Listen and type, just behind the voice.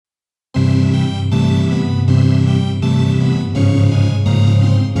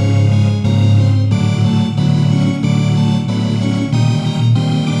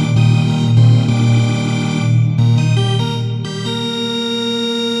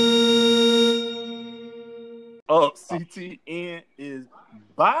up? CTN is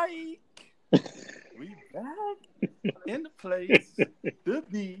bike. We back in the place to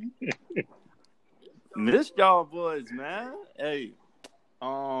be. Miss y'all boys, man. Hey,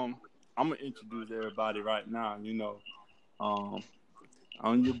 I'm gonna introduce everybody right now.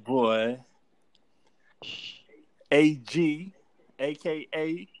 I'm your boy, AG,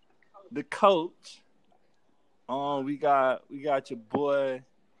 aka the coach. We got your boy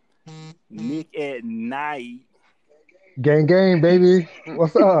Nick at Night. Gang, baby.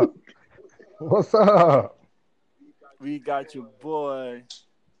 What's up? What's up? We got your boy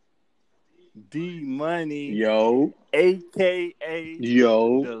D Money, Yo, aka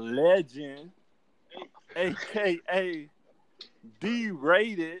yo. the legend, aka D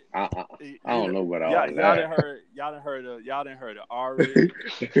Rated. I don't know about all Y'all that. y'all done heard of R rated,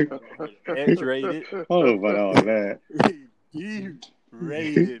 X rated, I don't know about all that. D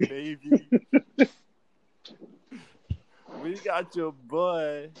rated, baby. We got your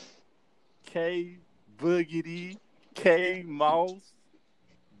boy K Boogity, K Moss,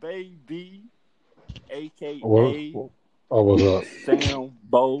 baby, aka What's up? Sam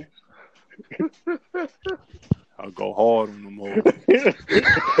Bo. I'll go hard on them all.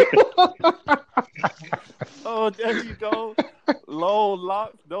 Oh, there you go. Low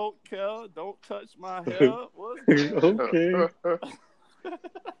locks, don't care, don't touch my hair. What's Okay.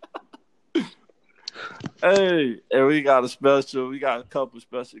 Hey, and we got a couple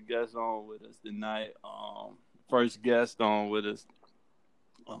special guests on with us tonight. First guest on with us,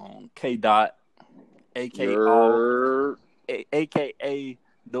 K Dot, aka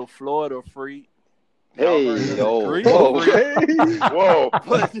the Florida Freak. Hey, yo, okay. Whoa.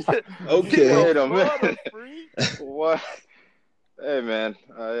 Okay. Wait a minute. What? Hey, man.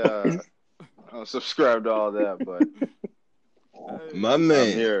 I don't subscribe to all that, but My I'm man.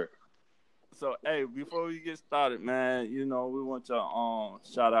 here. So, hey, before we get started, man, we want y'all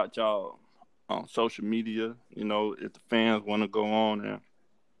shout out y'all on social media. If the fans want to go on there,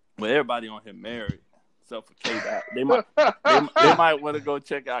 well, everybody on here married except for K Dot. They might want to go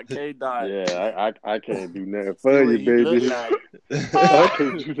check out K Dot. Yeah, I can't do nothing for you, baby. Like. I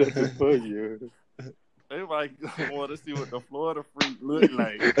can't do nothing for you. They might want to see what the Florida Freak look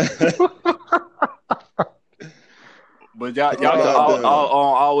like. But y'all can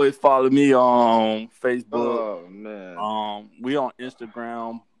always follow me on Facebook. Oh man. We on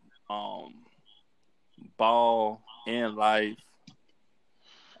Instagram. Ball and Life.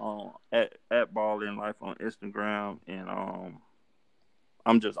 At Ball and Life on Instagram, and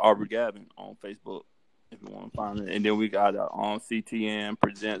I'm just Aubrey Gavin on Facebook if you want to find it. And then we got on CTN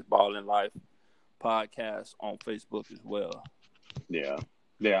Presents Ball and Life podcast on Facebook as well. Yeah.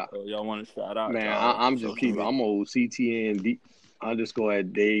 So y'all want to shout out? Man, I'm just keeping. I'm on CTN _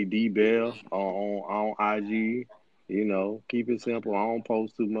 at Dave D Bell on IG. Keep it simple. I don't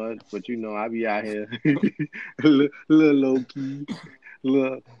post too much, but I be out here little low key,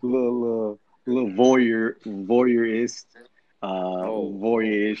 little voyeurist,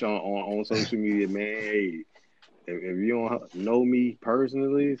 voyeurish on social media, man. Hey, if you don't know me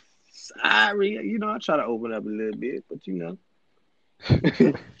personally, sorry. I try to open up a little bit, but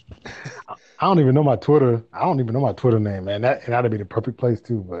I don't even know my Twitter. I don't even know my Twitter name, man. That'd be the perfect place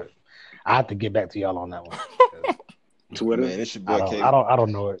too, but I have to get back to y'all on that one. Twitter, man. It's your boy K. I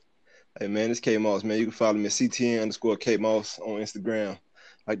don't know it. Hey man, it's K Moss, man. You can follow me at CTN _ K Moss on Instagram.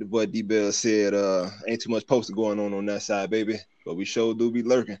 Like the boy D Bell said, ain't too much posting going on that side, baby. But we sure do be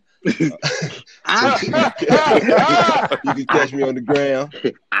lurking. You can catch me on the gram.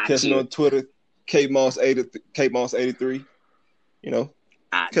 Catch me on Twitter, K Moss 83.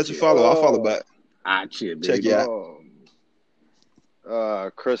 Catch a follow. I'll follow back. Check you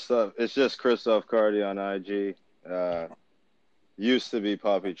out. Christoph. It's just Christoph Cardi on IG. Used to be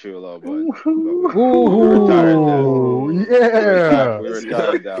Papi Chulo, but we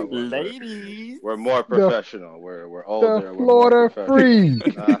retired that one. Ladies, we're more professional. We're older. The Florida Freak.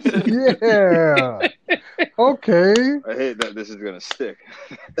 Yeah. Okay. I hate that this is gonna stick.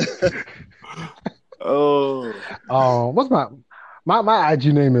 What's my IG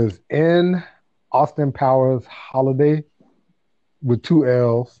name is N Austin Powers Holiday with 2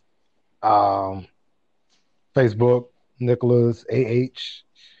 L's. Facebook, Nicholas AH.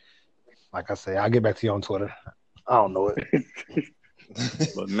 Like I say, I'll get back to you on Twitter. I don't know it.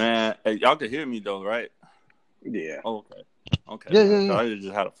 But man, hey, y'all can hear me though, right? Yeah. Oh, okay. Yeah. So I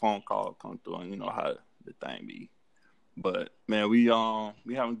just had a phone call come through, and you know how the thing be. But man, we having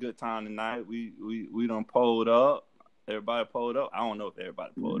a good time tonight. We done pulled up. Everybody pulled up. I don't know if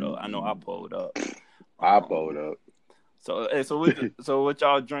everybody pulled up. I know I pulled up. I pulled up. So what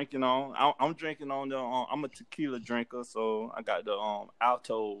y'all drinking on? I'm drinking on the. I'm a tequila drinker, so I got the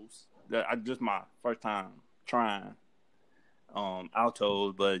Altos. That I just my first time trying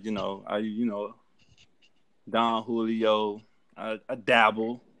Altos, but Don Julio. I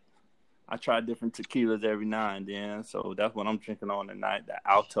dabble. I try different tequilas every now and then, so that's what I'm drinking on tonight. The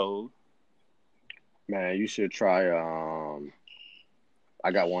Altos. Man, you should try.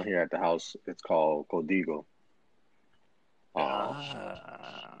 I got one here at the house. It's called Código.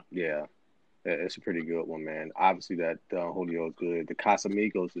 Yeah, it's a pretty good one, man. Obviously, that Julio is good. The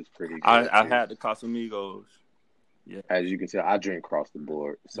Casamigos is pretty good. I had the Casamigos. Yeah. As you can tell, I drink across the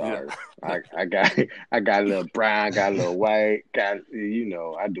board. Sorry, yeah. I got a little brown, got a little white, I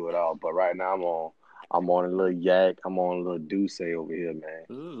do it all. But right now, I'm on a little yak. I'm on a little Douce over here, man.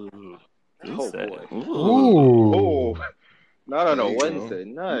 Ooh, oh boy. Ooh. Not on a Wednesday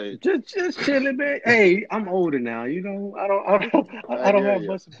night. Just chilling, man. Hey, I'm older now. I don't have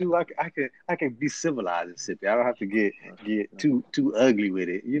much to do. I can be civilized and sip it. I don't have to get too ugly with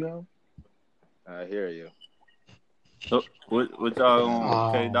it. I hear you. So, what y'all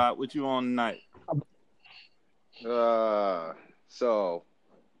on? Okay, Doc, what you on tonight? So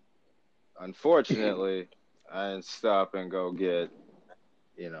unfortunately, I didn't stop and go get.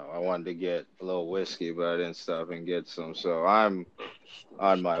 I wanted to get a little whiskey, but I didn't stop and get some. So I'm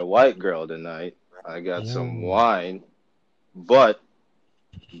on my white girl tonight. I got some wine, but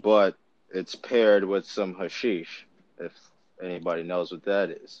it's paired with some hashish, if anybody knows what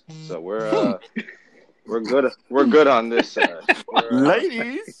that is. So we're good. We're good on this side.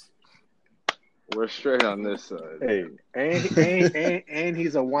 Ladies, we're straight on this side. Hey, and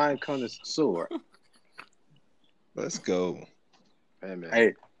he's a wine connoisseur. Let's go. Hey man.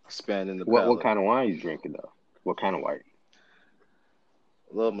 Hey, expanding the what kind of wine you drinking though? What kind of white?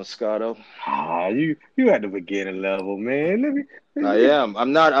 A little Moscato. You at the beginning level, man. I am.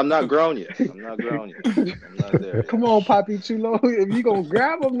 I'm not grown yet. I'm not there yet. Come on, Poppy Chulo. If you gonna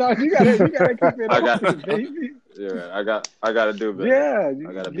grab them now, you gotta keep it up, baby. Yeah, I gotta do better. Yeah,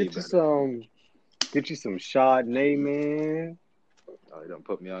 I gotta get you some Chardonnay, man. Oh, you don't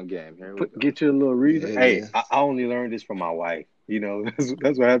put me on game here. Get you a little reason. Yeah. Hey, I only learned this from my wife.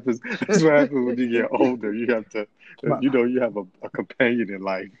 That's what happens. That's what happens when you get older. You have to, you have a companion in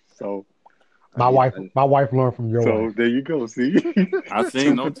life. So my wife learned from your wife. So there you go. See, I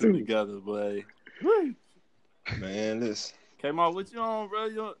seen them two together, boy. Man, this. K-Mar, what you on, bro?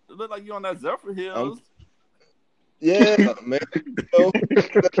 You look like you on that Zephyr Hills. Yeah, man. A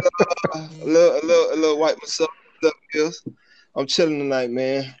little white myself. Hills. I'm chilling tonight,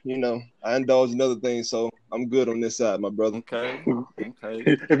 man. I indulge in other things, so I'm good on this side, my brother. Okay.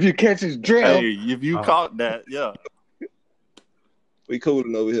 If you catch his drill. Hey, if you caught that, yeah. We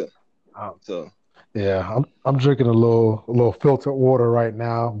cooling over here. So yeah, I'm drinking a little filtered water right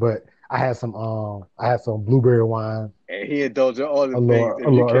now, but I had some blueberry wine. And he indulged in all the things a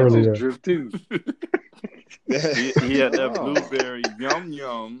if you catch earlier. his drift too. he had that blueberry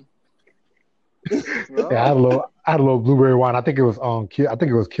yum. Yeah, I had a little blueberry wine. I think it was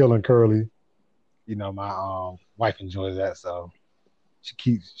Kill and Curly. My wife enjoys that, so she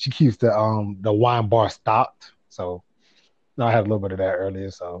keeps the wine bar stocked. So I had a little bit of that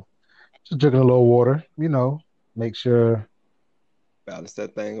earlier. So just drinking a little water. Make sure balance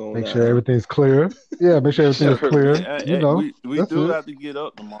that thing on. Make sure everything's clear. Yeah, make sure everything is clear. We do have to get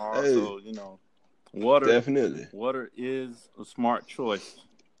up tomorrow, so water. Definitely, water is a smart choice.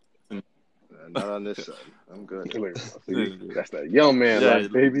 Not on this side. I'm good. That's that young man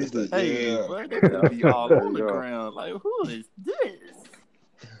life, baby. Hey, bro, they could be all on the ground. Like, who is this?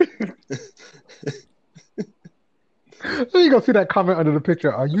 You gonna see that comment under the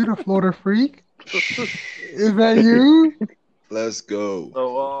picture? Are you the Florida freak? Is that you? Let's go.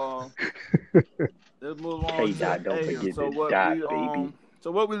 So let's move on. Hey, Dot, don't forget the Dot, baby. So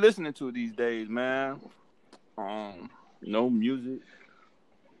what we listening to these days, man? No music.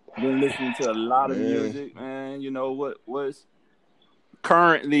 Been listening to a lot of music, man. What's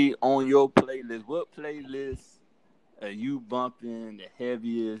currently on your playlist? What playlist are you bumping the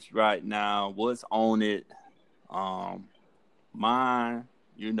heaviest right now? What's on it? Mine,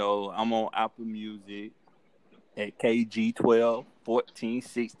 I'm on Apple Music at KG12 14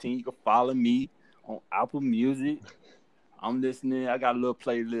 16. You can follow me on Apple Music. I'm listening. I got a little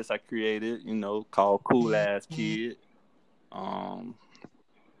playlist I created, called Cool Ass Kid.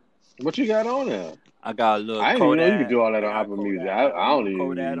 What you got on there? I got a little. I didn't even know you could do all that on Apple Music. I don't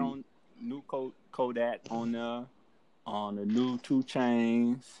even. Kodak on there. On the new 2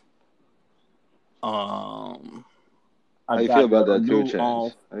 Chainz. How you feel about that 2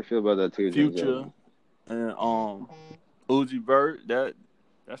 Chainz? How you feel about that 2 Chainz? Future and Uzi Vert, that's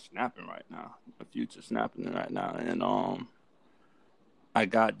snapping right now. The Future snapping right now, and I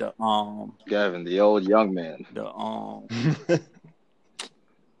got Gavin, the old young man.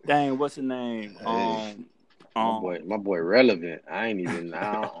 Dang, what's the name? Hey. My boy, relevant. I ain't even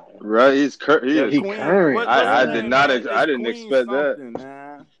now. Right, he is Queen, current. I didn't expect that.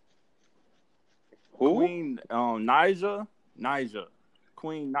 Man. Who? Queen Niger.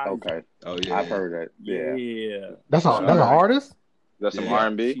 Queen Niger. Okay. Oh yeah. I've heard that. Yeah. That's an artist. That's some Yeah.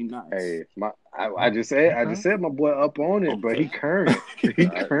 R&B. She nice. Hey, I just said my boy up on it, but he current. He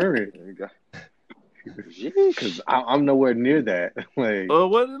current. There you go. Because I'm nowhere near that. Like,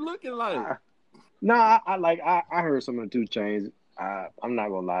 What is it looking like? I heard some of the 2 Chainz. I'm not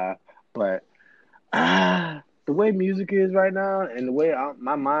gonna lie, but the way music is right now and the way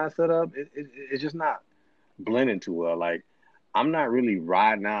my mind set up, it's just not blending too well. Like, I'm not really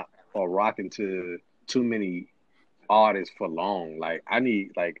riding out or rocking to too many artists for long. Like, I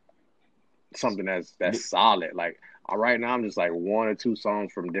need like something that's solid. Like, right now I'm just like 1 or 2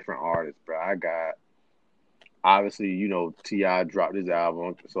 songs from different artists, bro. I got obviously, T.I. dropped his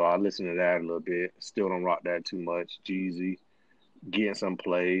album, so I listen to that a little bit. Still don't rock that too much. Jeezy getting some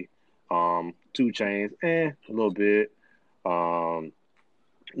play. 2 Chainz, a little bit.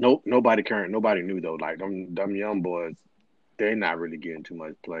 Nobody current, nobody new though. Like them young boys, they're not really getting too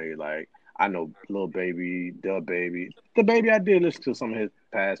much play. Like, I know Lil Baby, the baby. I did listen to some of his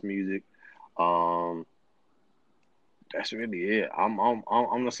past music. That's really it.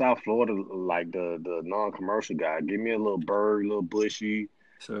 I'm the South Florida, like the non-commercial guy. Give me a little Bird, a little Bushy,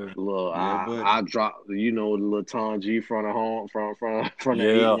 Sure. little Yeah, buddy. I drop the little Tom G front of home from the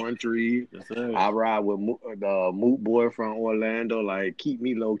Yeah. 813. Yes, sir. I ride with the Moot Boy from Orlando. Like, keep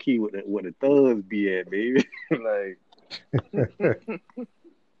me low key with the thugs be at, baby. Like,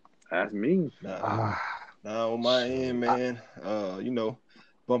 that's me. Nah, on my end, man.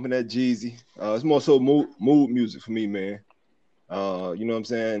 Bumping that Jeezy. It's more so mood music for me, man. You know what I'm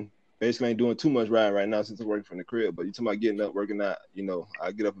saying? Basically, ain't doing too much riding right now since I'm working from the crib. But you talking about getting up, working out.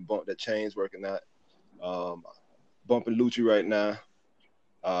 I get up and bump that Chainz, working out. Bumping Lucci right now.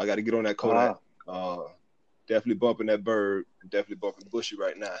 I got to get on that Kodak. Definitely bumping that Bird. Definitely bumping Bushy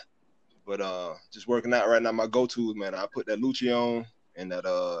right now. But just working out right now. My go-tos, man. I put that Lucci on and that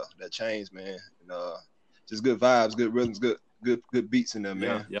Chainz, man. And just good vibes, good rhythms, good beats in there,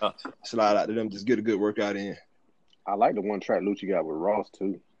 man. Yeah. Slide out to them, just get a good workout in. I like the one track Lucci got with Ross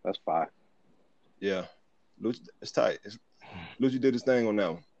too. That's fire. Yeah, Lucci, it's tight. Lucci did his thing on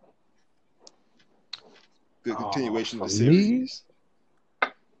that one. Good continuation of the series.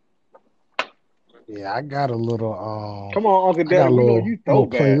 Yeah, I got a little. Come on, Uncle Daddy. We know you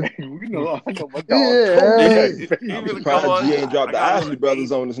throwback. I know my dog. Yeah. I'm surprised G ain't dropped the Isley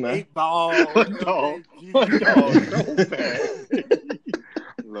Brothers on us now. 8 Ball. My dog throwback.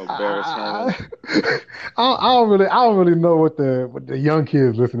 Little Barris I don't really know what the young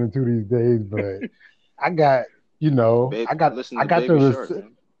kids listening to these days, but I got I got the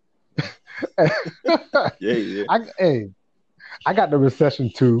I got the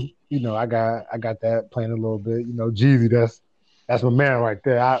Recession 2. I got that playing a little bit. Jeezy, that's my man right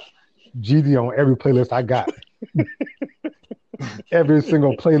there. Jeezy on every playlist I got. Every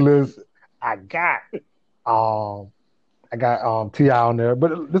single playlist I got. I got T.I. on there,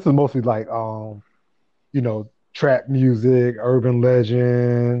 but this is mostly like trap music, urban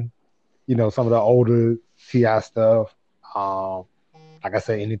legend, some of the older T.I. stuff. Like I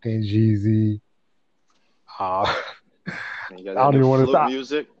said, anything Jeezy. I don't even want to stop.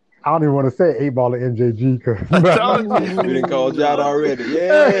 Music. I don't even want to say 8 Ball and MJG because you didn't call you out already.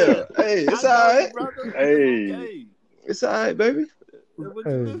 Yeah. Hey, it's all right. Hey, it's all right, baby.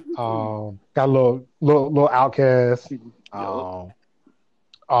 Hey, got a little Outkast.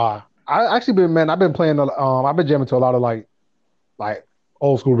 I actually I've been playing. I've been jamming to a lot of like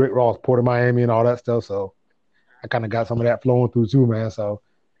old school Rick Ross, Port of Miami, and all that stuff. So I kind of got some of that flowing through too, man. So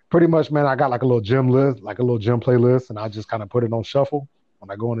pretty much, man, I got like a little gym list, like a little gym playlist, and I just kind of put it on shuffle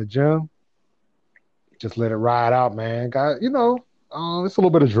when I go in the gym. Just let it ride out, man. Got it's a little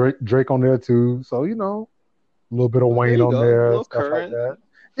bit of Drake on there too. So a little bit of Wayne on there, stuff current, like that.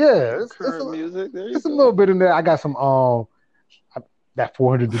 Yeah, it's music. There you it's go. a little bit in there. I got some that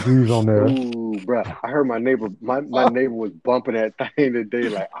 400 degrees on there. Ooh, bro! I heard my neighbor was bumping that thing today.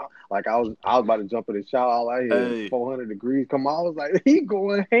 Like I was about to jump in the shower. All I hear 400 degrees come on. I was like, he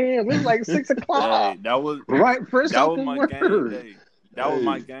going ham. It's like 6 o'clock. Hey, that was fresh that off was my work. game day. That was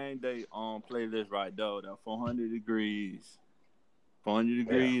my game day playlist right there. That 400 degrees,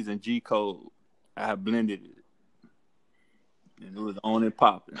 and G Code. I had blended it, and it was on and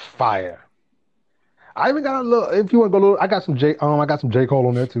popping. Fire. I even got a little. If you want to go, I got some I got some J Cole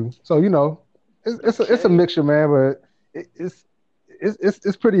on there too. So it's a mixture, man. But it's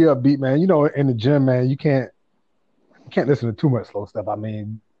pretty upbeat, man. In the gym, man, you can't listen to too much slow stuff. I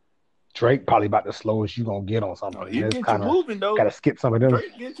mean, Drake probably about the slowest you gonna get on something. Oh, he gets you moving though. Gotta skip some of them.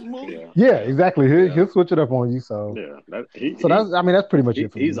 Drake gets you moving. Yeah, exactly. He'll switch it up on you. So that's pretty much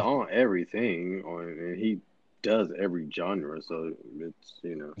it for me. He's on everything, and he does every genre. So it's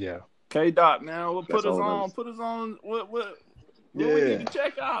Yeah. K-Dot, man, what put us on? Put us on. What we need to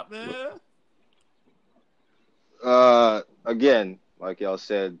check out, man? Again, like y'all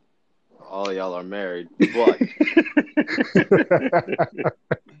said, all of y'all are married, but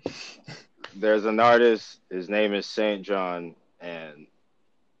there's an artist. His name is St. John, and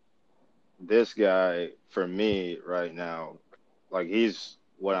this guy, for me right now, like he's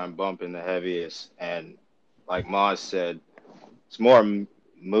what I'm bumping the heaviest. And like Maz said, it's more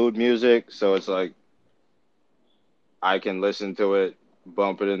mood music, so it's like I can listen to it,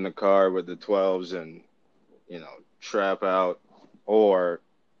 bump it in the car with the 12s, and trap out, or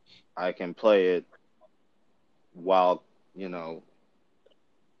I can play it while in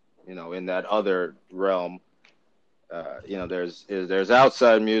that other realm. There's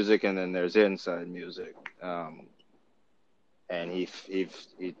outside music and then there's inside music, and he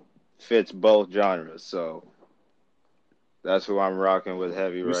fits both genres. So that's who I'm rocking with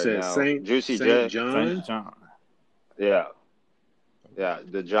heavy right now. Juicy J. John? Yeah,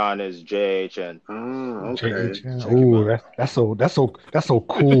 the John is JHN. Oh, okay. Oh, that's so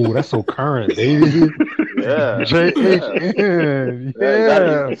cool. That's so current, baby. Yeah. JHN.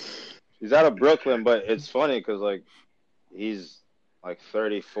 Yeah. He's out of Brooklyn, but it's funny because like he's like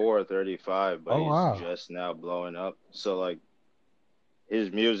 34, 35, but he's just now blowing up. So like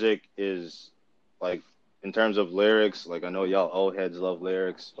his music is like, in terms of lyrics, like I know y'all old heads love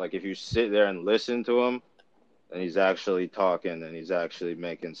lyrics. Like if you sit there and listen to him, and he's actually talking and he's actually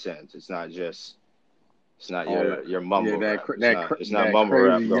making sense. It's not your mumble rap. It's not mumble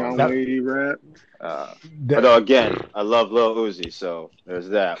rap. Young lady rap. But again, I love Lil Uzi, so there's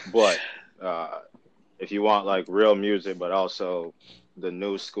that. But if you want like real music, but also the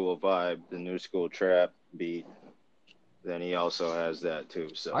new school vibe, the new school trap beat, then he also has that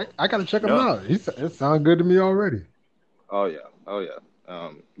too. So I gotta check him out. It sounds good to me already. Oh yeah.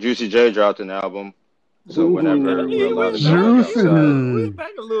 Juicy J dropped an album. So whenever we're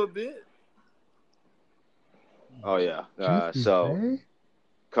back a little bit. Oh yeah. So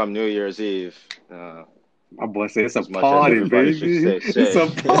come New Year's Eve, my boy said it's a party, baby. It's a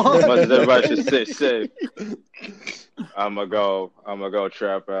party. As much as everybody should stay safe, I'm gonna go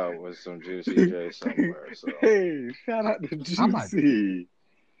trap out with some Juicy J somewhere. So hey, shout out to Juicy.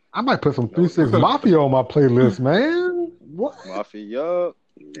 I might put some 3-6 Mafia on my playlist, man. What? Mafia.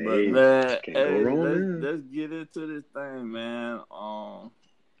 But man, let's get into this thing, man. I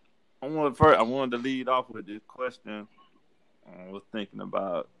wanted to lead off with this question. I was thinking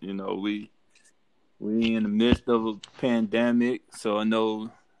about, we in the midst of a pandemic, so I know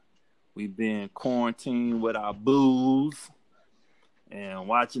we've been quarantined with our booze and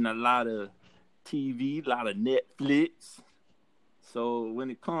watching a lot of TV, a lot of Netflix. So when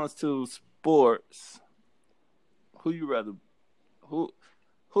it comes to sports, who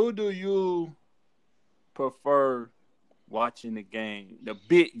do you prefer watching the game, the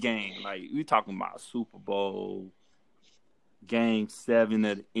big game? Like we talking about Super Bowl, Game 7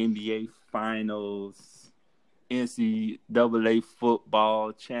 of the NBA Finals, NCAA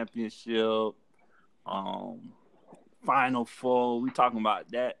football championship, Final Four. We talking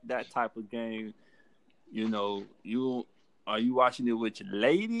about that type of game. Are you watching it with your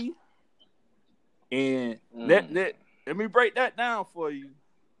lady? And let me break that down for you.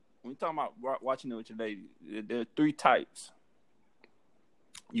 When you're talking about watching it with your lady, there are 3 types.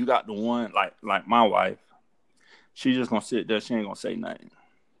 You got the one like my wife. She just gonna sit there. She ain't gonna say nothing.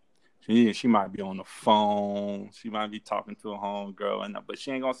 She might be on the phone. She might be talking to a homegirl, but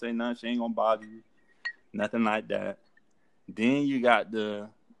she ain't gonna say nothing. She ain't gonna bother you. Nothing like that. Then you got the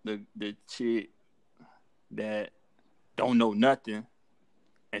chick that don't know nothing,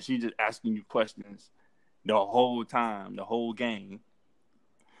 and she just asking you questions the whole time, the whole game.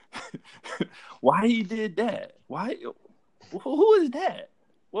 Why he did that? Why? Who is that?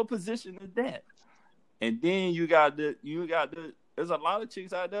 What position is that? And then you got the. There's a lot of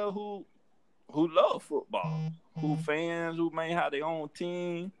chicks out there who love football, who fans, who may have their own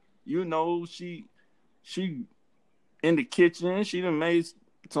team. She in the kitchen. She done made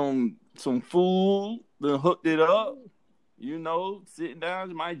some food, then hooked it up. Sitting down,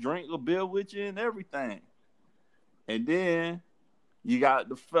 she might drink a beer with you and everything. And then you got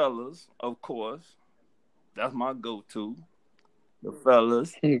the fellas, of course, That's my go-to. The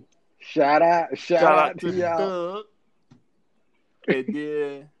fellas. Shout out to to the y'all. thug. And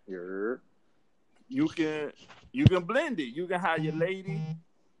then you can blend it. You can have your lady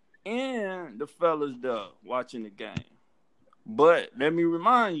and the fellas there watching the game. But let me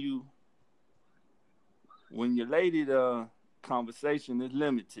remind you, when your lady the conversation is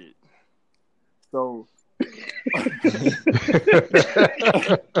limited. So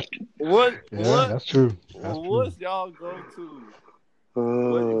that's true. What's y'all go to?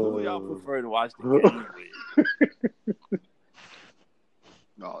 Who y'all prefer to watch the game with?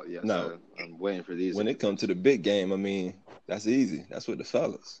 Oh yes, No. I'm waiting for these. When it comes to the big game, I mean, that's easy. That's with the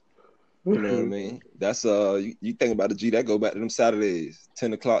fellas. You know what I mean? That's you think about the G, that go back to them Saturdays.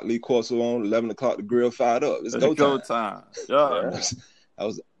 10 o'clock, Lee Corso on, 11 o'clock, the grill fired up. It's go time. Yeah. I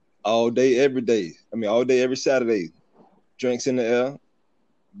was all day, every day. I mean, all day, every Saturday. Drinks in the air,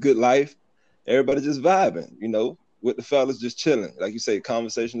 good life. Everybody just vibing, you know, with the fellas just chilling. Like you say,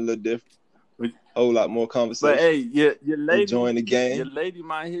 conversation a little different. Whole lot more conversation. But hey, your lady enjoying the game. Your lady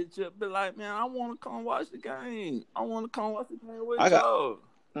might hit you up, be like, man, I want to come watch the game. I want to come watch the game with y'all.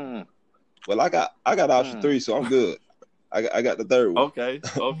 Well, I got option 3, so I'm good. I got the third one. Okay.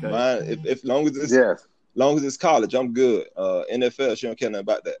 Mine, if long as it's college, I'm good. NFL, she don't care nothing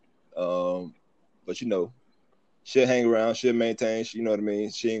about that. But you know, she'll hang around, she'll maintain. You know what I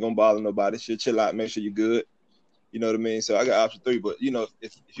mean? She ain't gonna bother nobody. She'll chill out, make sure you're good. You know what I mean? So I got option 3. But you know,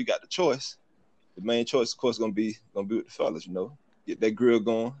 if you got the choice, the main choice, of course, gonna be with the fellas. You know, get that grill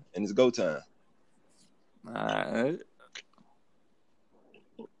going, and it's go time. All right.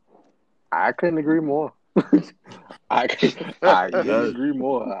 I couldn't agree more. I couldn't agree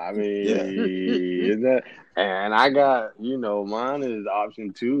more. I mean, and I got, you know, mine is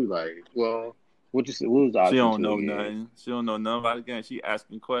option 2. Like, well, what was option 2? She don't know nothing. She don't know nothing about the game. She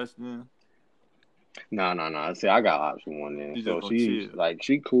asking questions. No. See, I got option 1 then. So she's chill. like,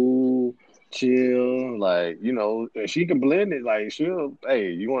 she cool, chill, like, you know, and she can blend it. Like,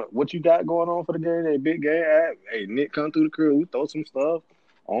 hey, you want what you got going on for the game? That big game? Hey, Nick, come through the crib. We throw some stuff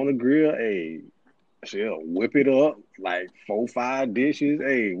on the grill. Hey, she'll whip it up like 4-5 dishes.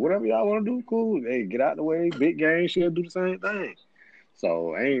 Hey, whatever y'all want to do, cool. Hey, get out the way. Big game, she'll do the same thing.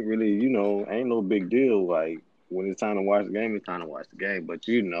 So ain't really, you know, ain't no big deal. Like when it's time to watch the game, it's time to watch the game. But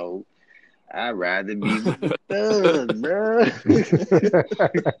you know, I'd rather be with the thug, bro.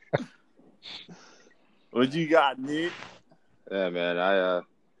 What you got, Nick? Yeah, man.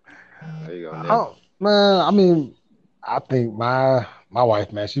 There you go, Nick. Oh man, I mean, I think my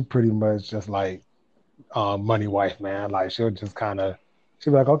wife, man, she pretty much just like money wife, man. Like she'll be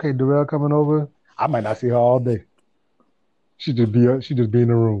like, okay, Darrell coming over. I might not see her all day. She just be in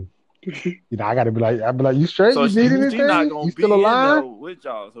the room. You know, I'd be like, you straight? So you need anything? She not gonna you be still alive? in there with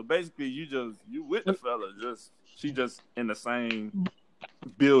y'all. So basically, you with the fella. She just in the same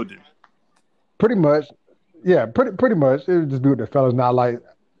building. Pretty much, yeah. Pretty much. It would just be with the fellas. Not like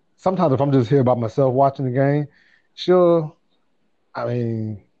sometimes if I'm just here by myself watching the game, I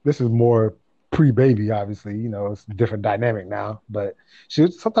mean, this is more pre-baby, obviously. You know, it's a different dynamic now. But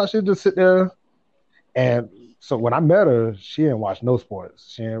sometimes she'll just sit there. And so when I met her, she didn't watch no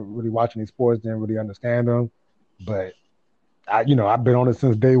sports. She didn't really watch any sports, didn't really understand them. But I've been on it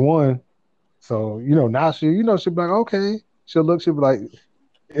since day one. So, you know, now she'll be like, okay. She'll be like,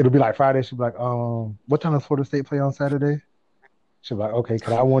 it'll be like Friday. She'll be like, what time does Florida State play on Saturday? She'll be like, okay,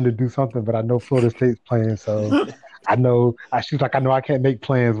 because I wanted to do something, but I know Florida State's playing, so she's like, I know I can't make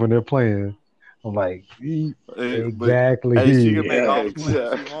plans when they're playing. I'm like, exactly. Hey, she can make all the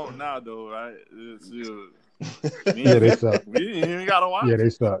plans she want now, though, right? Yeah, they suck. You ain't even gotta watch. Yeah, they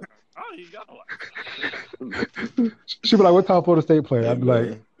suck. Oh, you gotta watch. She'll be like, what time Florida State play? I'd be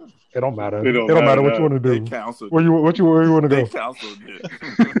like, it don't matter. It don't matter what you want to do. They canceled. Where you want to go? They canceled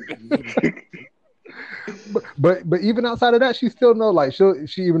it. But even outside of that, she still know. Like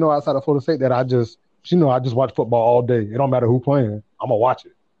she even know outside of Florida State that I just watch football all day. It don't matter who playing. I'm gonna watch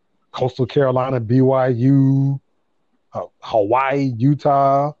it. Coastal Carolina, BYU, Hawaii,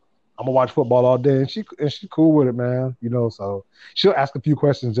 Utah. I'm gonna watch football all day, and she cool with it, man. You know, so she'll ask a few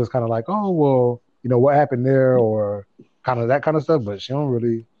questions, just kind of like, oh well, you know, what happened there, or kind of that kind of stuff. But she don't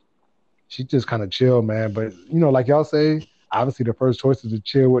really. She just kind of chill, man. But you know, like y'all say, obviously the first choice is to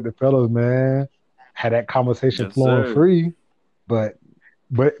chill with the fellas, man. Had that conversation flowing free, but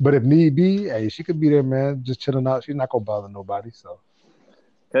if need be, hey, she could be there, man, just chilling out. She's not gonna bother nobody. So,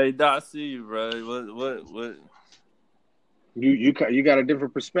 hey, Doc, see you, bro. What? You got a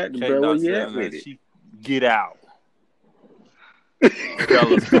different perspective, bro. Where you at with it? Get out.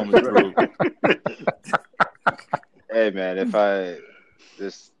 Fellas coming through. Hey, man, if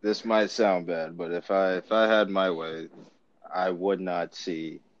this might sound bad, but if I had my way, I would not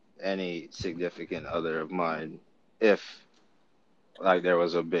see any significant other of mine if like there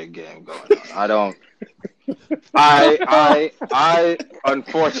was a big game going on. I don't. I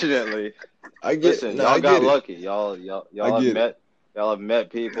unfortunately I get listen. no, I Y'all got get it. lucky. I Have get it. met I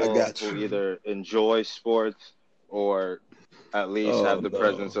people got who you. either enjoy sports or at least Oh have the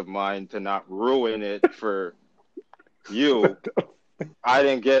presence no. of mind to not ruin it for you. I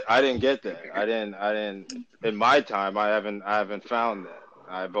didn't get that. I didn't in my time I haven't found that.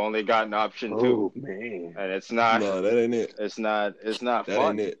 I've only gotten option two. Oh man. And it's not No, that ain't it. it's not That ain't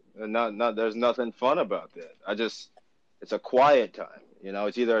fun. it. And not there's nothing fun about that. It's a quiet time.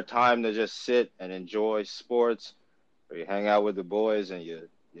 It's either a time to just sit and enjoy sports or you hang out with the boys and you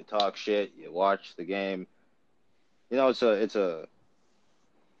talk shit, you watch the game. It's a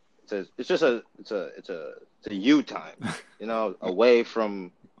you time, away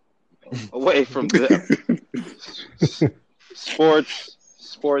from them.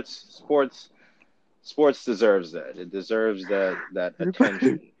 Sports deserves that. It deserves that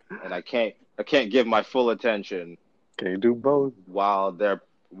attention, and I can't give my full attention Can't do both. while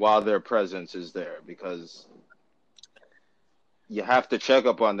their presence is there because you have to check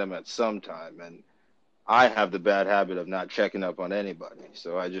up on them at some time, and I have the bad habit of not checking up on anybody.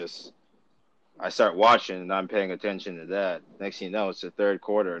 So I start watching and I'm paying attention to that. Next thing you know, it's the third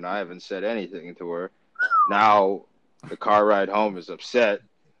quarter and I haven't said anything to her. Now the car ride home is upset.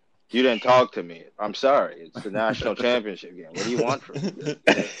 You didn't talk to me. I'm sorry. It's the national championship game. What do you want from me?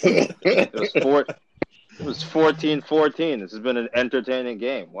 It was 14-14. This has been an entertaining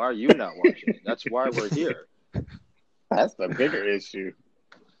game. Why are you not watching it? That's why we're here. That's the bigger issue.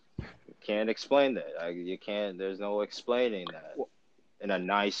 Can't explain that. You can't. There's no explaining that in a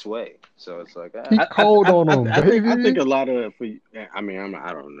nice way. So it's like, Keep cold on them, I think baby. a lot of it for I mean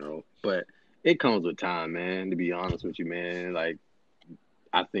I don't know, but it comes with time, man. To be honest with you, man, like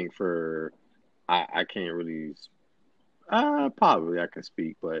I think I can't really probably I can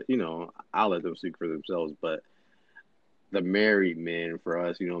speak, but I'll let them speak for themselves. But the married men for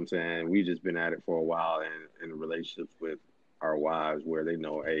us, you know what I'm saying? We just been at it for a while and in relationships with our wives where they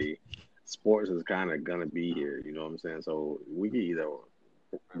know, hey, sports is kind of gonna be here, you know what I'm saying? So we can either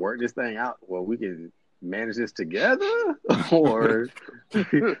work this thing out, well, we can manage this together, or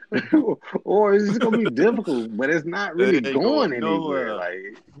or it's just gonna be difficult. But it's not really They ain't going going anywhere. nowhere.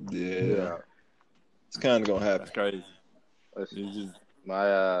 Like, Yeah, it's kind of gonna happen. That's crazy. it's It's just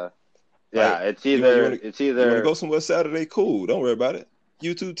my Like, it's you either want it's you want to either go somewhere Saturday? Cool. Don't worry about it.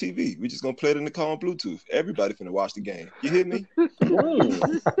 YouTube TV. We just gonna play it in the car on Bluetooth. Everybody finna watch the game. You hear me? boom,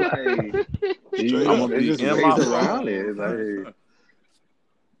 like Straight I'm up. gonna they be just in ways my around it. phone. Like,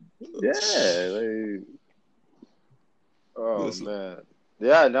 yeah, like, oh Listen, man.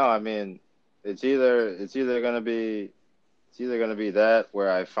 Yeah, no, I mean it's either gonna be that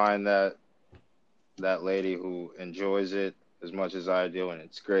where I find that lady who enjoys it as much as I do and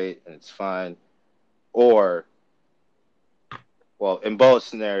it's great and it's fine. Or well, in both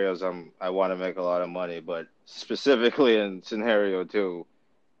scenarios I want to make a lot of money, but specifically in scenario two,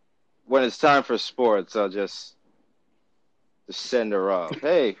 when it's time for sports, I'll just send her off.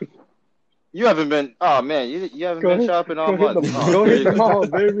 Hey, you haven't been. Oh man, you haven't been shopping all month. Oh, go here hit you the go. mall,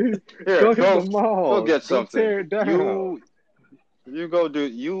 baby. Here, Go hit the go mall. get Go something. tear it down. You go do.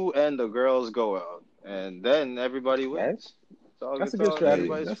 You and the girls go out, and then everybody That's wins. It's all. that's a It's good all. strategy.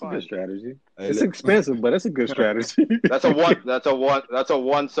 hey, Everybody's That's a good fine. strategy. hey, It's expensive, but it's a good strategy. That's a one. That's a one. That's a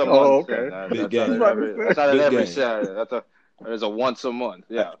once a Oh, month okay. thing. big That's not I was an game, about to every. say. That's not an big every game. Saturday. That is a once a month.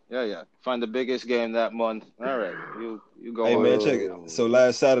 Hey, Yeah. Find the biggest game that month. All right, you go hey, on man, it. check it. So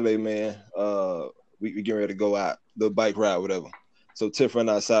last Saturday, man, we getting ready to go out, little bike ride, whatever. So Tiff run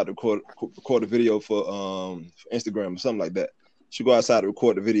outside to record a video for Instagram or something like that. She go outside to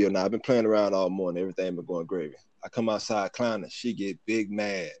record the video. Now I've been playing around all morning. Everything been going gravy. I come outside clowning. She get big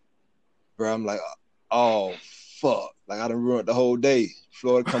mad, bro. I'm like, oh fuck, like I done ruined the whole day.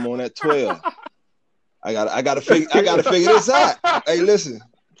 Florida come on at 12. I gotta figure this out. Hey, listen,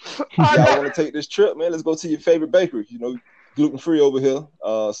 y'all want to take this trip, man? Let's go to your favorite bakery. Gluten free over here.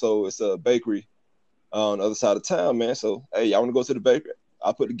 So it's a bakery on the other side of town, man. So hey, y'all want to go to the bakery?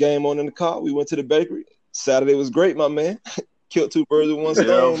 I put the game on in the car. We went to the bakery. Saturday was great, my man. Killed two birds with one Yeah,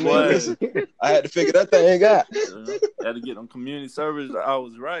 stone, man. boy. Listen, I had to figure that thing out. Had to get them community service. I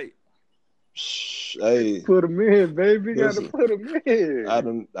was right. Hey, Put them in, baby. Got to listen, put them in. I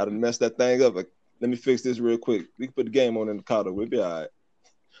done messed that thing up. Like, let me fix this real quick. We can put the game on in the car, though. We'll be all right.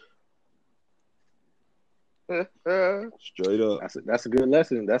 Straight up. That's a good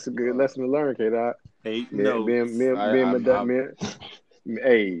lesson. That's a good lesson to learn, K. Dot. Eight Me notes. and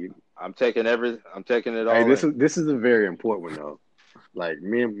Hey, I'm taking it hey, all in. this is a very important one though. Like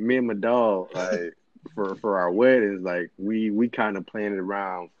me and my dog, like for our weddings, like we kind of planned it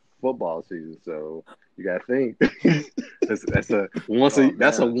around football season. So you gotta think Oh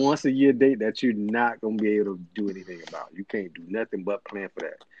that's a man. once a year date that you're not gonna be able to do anything about. You can't do nothing but plan for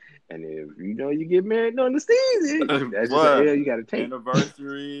that. And if you know you get married during the season, that's just an Boy, L you gotta take.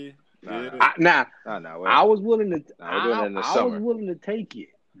 anniversary. No, Yeah. no, Now no, no. I was willing to We're doing it in the I was summer. willing to take it,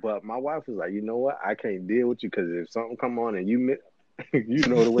 but my wife was like, you know what? I can't deal with you because if something come on and you miss, you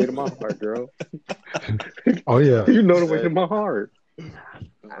know the way to my heart, girl. Oh yeah, You know the way to Hey, my heart.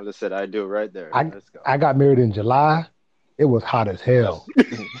 I just said I do it right there. I Let's go. I got married in July. It was hot as hell.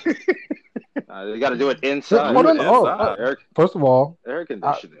 You got to do it Oh, inside You no, were no, though. oh, inside. first of all, Air I,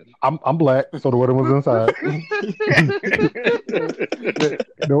 conditioning. I'm black, so the wedding was inside.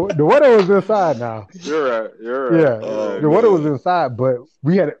 The wedding was inside now. You're right. You're right. Yeah, You're Oh right. the wedding was man, inside, but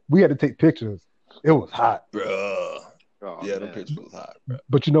we had to take pictures. It was hot. bro. Oh Yeah, them man, pictures was hot, bro.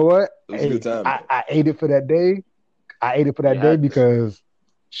 But you know what? It was a good Hey, time though. I ate it for that day. I ate it for you that day had to. because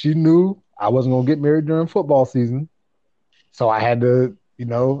she knew I wasn't gonna get married during football season. So I had to,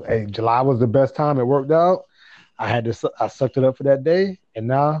 hey, July was the best time. It worked out. I sucked it up for that day, and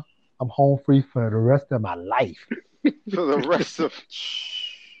now I'm home free for the rest of my life. For the rest of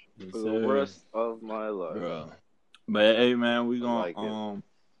Yes, for the sir. rest of my life. Bro. But hey, man, I like it.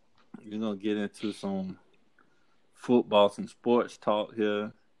 we're gonna get into some football, some sports talk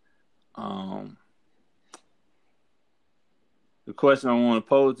here. Um, the question I want to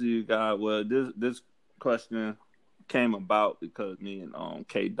pose to you guys, well, this question came about because me and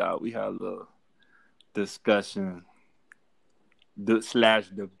K Dot we had a discussion slash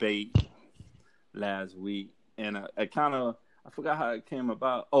debate last week, and I forgot how it came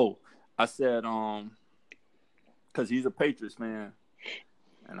about. Oh, I said because he's a Patriots fan,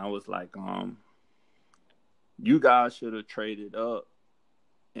 and I was like you guys should have traded up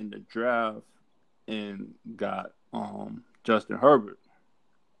in the draft and got Justin Herbert,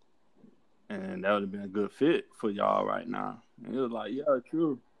 and that would have been a good fit for y'all right now. And he was like, yeah,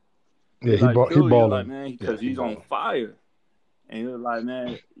 true. Yeah, He's like, he true. He was like, balling. man, Yeah, because he he's on balling. fire. And he was like,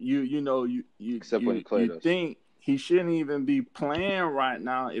 man, Except when he played you us. think he shouldn't even be playing right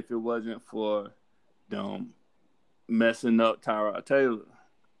now if it wasn't for them messing up Tyrod Taylor.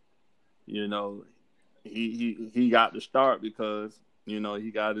 You know, he got the start because he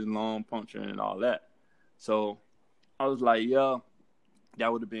got his lung puncture and all that. So I was like, yeah,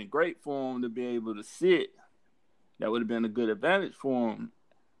 that would have been great for him to be able to sit. That would have been a good advantage for him.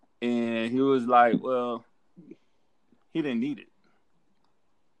 And he was like, well, he didn't need it.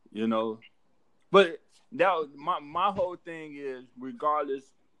 But my whole thing is, regardless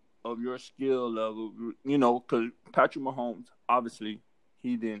of your skill level, because Patrick Mahomes, obviously,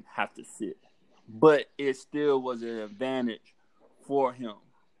 he didn't have to sit. But it still was an advantage for him.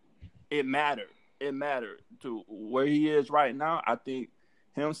 It mattered. It mattered to where he is right now. I think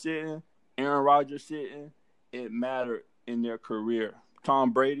him sitting, Aaron Rodgers sitting, it mattered in their career.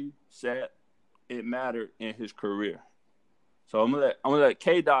 Tom Brady sat, it mattered in his career. So I'm gonna let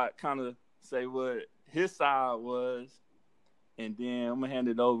K Dot kind of say what his side was, and then I'm gonna hand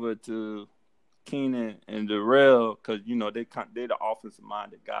it over to Keenan and Darrell because they're the offensive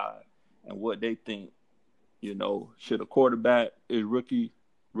minded guy and what they think. Should a quarterback his rookie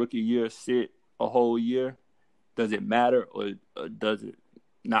year sit a whole year? Does it matter or does it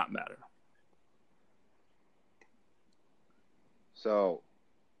not matter? So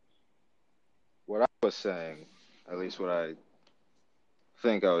what I was saying, at least what I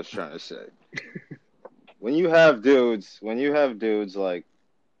think I was trying to say, when you have dudes like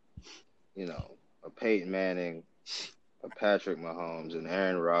a Peyton Manning, a Patrick Mahomes, and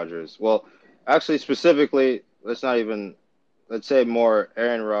Aaron Rodgers. Well, actually, specifically, let's say more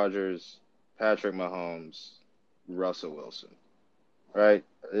Aaron Rodgers, Patrick Mahomes, Russell Wilson. Right?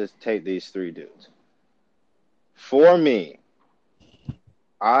 Let's take these three dudes. For me,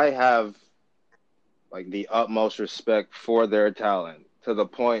 I have like the utmost respect for their talent to the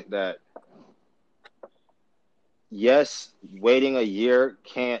point that yes, waiting a year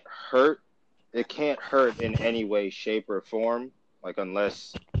can't hurt. It can't hurt in any way, shape, or form. Like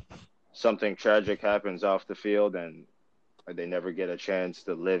unless something tragic happens off the field and they never get a chance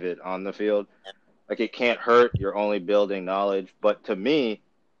to live it on the field. Like it can't hurt. You're only building knowledge. But to me,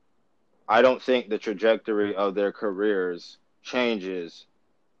 I don't think the trajectory of their careers changes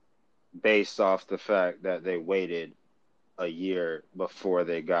based off the fact that they waited a year before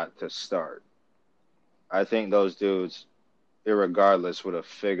they got to start. I think those dudes, irregardless, would have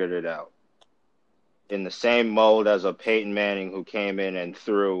figured it out. in the same mold as a Peyton Manning who came in and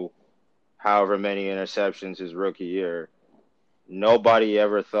threw however many interceptions his rookie year. Nobody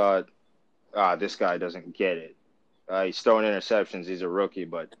ever thought, this guy doesn't get it. He's throwing interceptions. He's a rookie,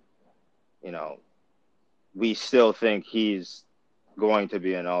 but, you know, we still think he's going to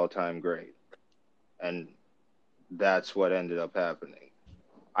be an all-time great. And that's what ended up happening.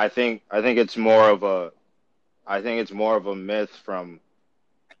 I think it's more of a myth from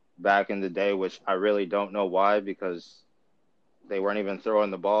back in the day, which I really don't know why, because they weren't even throwing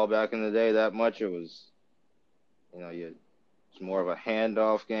the ball back in the day that much. It was, it's more of a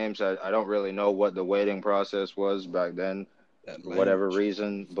handoff game. So I don't really know what the waiting process was back then, for whatever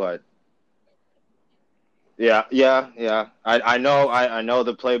reason. But yeah. I know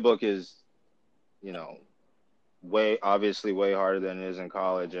the playbook is, obviously way harder than it is in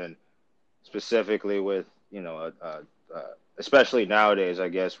college, and specifically with, especially nowadays, I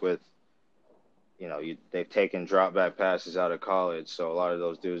guess, with, they've taken drop back passes out of college. So a lot of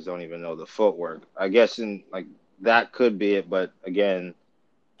those dudes don't even know the footwork. I guess that could be it. But again,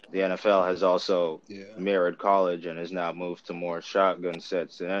 the NFL has also mirrored college and has now moved to more shotgun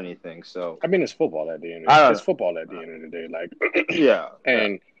sets than anything. So I mean, it's football at the end. It's football at the end of the day. Like, yeah.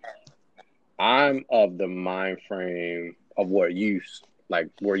 And I'm of the mind frame of where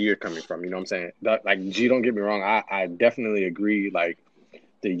you're coming from. You know what I'm saying? Like, G, don't get me wrong. I definitely agree. Like,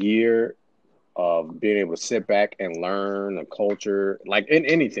 the year of being able to sit back and learn the culture, like in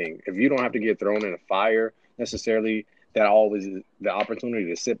anything, if you don't have to get thrown in a fire necessarily, that always is the opportunity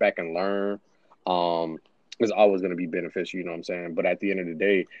to sit back and learn is always going to be beneficial. You know what I'm saying? But at the end of the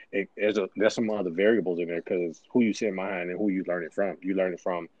day, there's some other variables in there, because who you sitting behind and who you learn it from. You learn it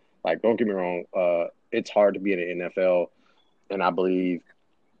from, like, don't get me wrong, it's hard to be in the NFL, and I believe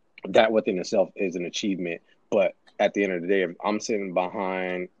that within itself is an achievement. But at the end of the day, if I'm sitting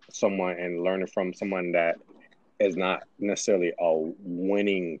behind someone and learning from someone that is not necessarily a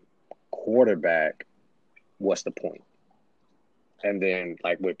winning quarterback, what's the point? And then,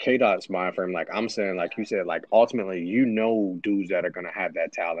 like, with K-Dot's mind frame, like I'm saying, like you said, like, ultimately, dudes that are going to have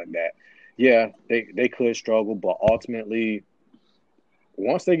that talent that, yeah, they could struggle, but ultimately,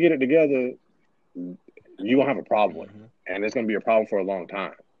 once they get it together, you won't have a problem with it. And it's going to be a problem for a long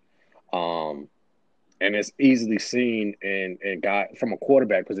time. And it's easily seen and got from a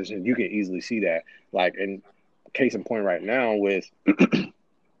quarterback position, you can easily see that. Like, in case in point right now with,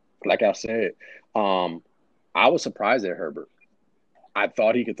 like I said, I was surprised at Herbert. I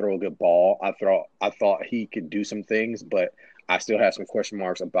thought he could throw a good ball. I thought he could do some things, but I still have some question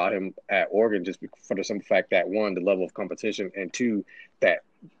marks about him at Oregon, just for the simple fact that, one, the level of competition, and two, that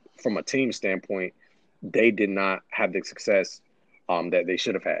from a team standpoint, they did not have the success that they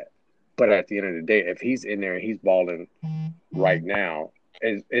should have had. But at the end of the day, if he's in there and he's balling right now,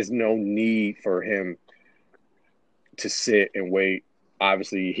 there's no need for him to sit and wait.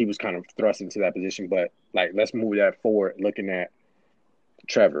 Obviously, he was kind of thrust into that position, but, like, let's move that forward, looking at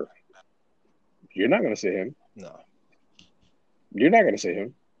Trevor. You're not going to sit him. No. You're not going to sit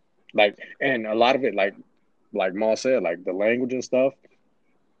him. Like, and a lot of it, like Maul said, like, the language and stuff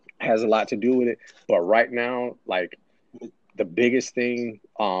has a lot to do with it. But right now, like, the biggest thing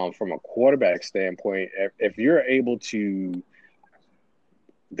from a quarterback standpoint, if you're able to,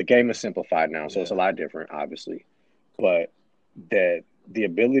 the game is simplified now, so it's a lot different, obviously. But that the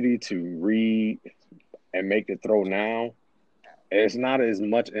ability to read and make the throw now, it's not as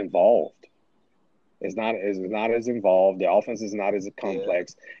much involved. It's not as involved. The offense is not as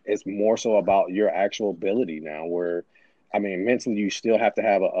complex. Yeah. It's more so about your actual ability now, where, I mean, mentally you still have to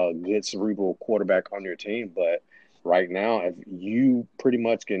have a good cerebral quarterback on your team. But right now, if you pretty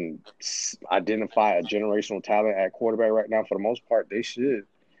much can identify a generational talent at quarterback right now, for the most part, they should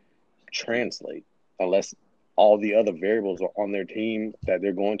translate, unless all the other variables are on their team that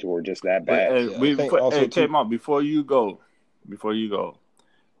they're going to are just that bad. K-Mom, before you go,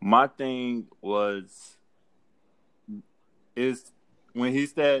 my thing is when he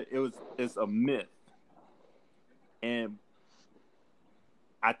said it's a myth, and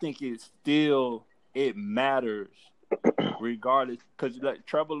I think it matters regardless, because like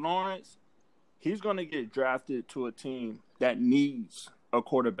Trevor Lawrence, he's going to get drafted to a team that needs a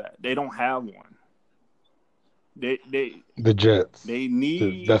quarterback. They don't have one. The Jets.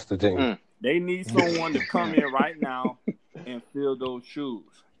 That's the team. They need someone to come in right now and fill those shoes.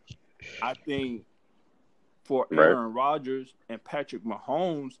 I think for Aaron Rodgers and Patrick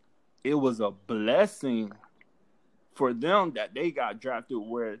Mahomes, it was a blessing for them that they got drafted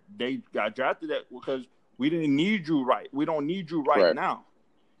where they got drafted at, because we didn't need you we don't need you right now.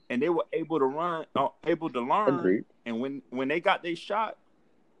 And they were able to learn. Agreed. And when they got their shot,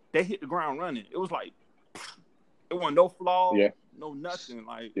 they hit the ground running. It was like It wasn't no flaws, Yeah. no nothing.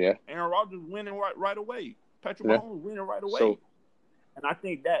 Like Yeah. Aaron Rodgers winning right away. Patrick Yeah. Mahomes winning right away. So- and I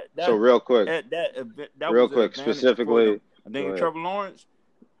think that So real quick, that real was an quick, advantage for specifically, them. I go think ahead. Trevor Lawrence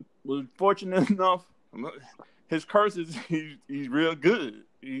was fortunate enough. His curse is he's real good.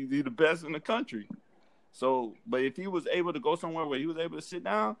 He's the best in the country. So, but if he was able to go somewhere where he was able to sit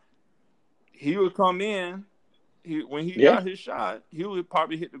down, he would come in. When he Yeah. got his shot, he would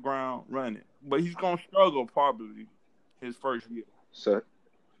probably hit the ground running. But he's gonna struggle probably his first year. So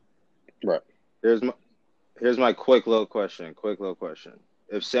Right. here's my quick little question.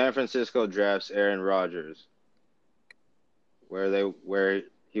 If San Francisco drafts Aaron Rodgers, where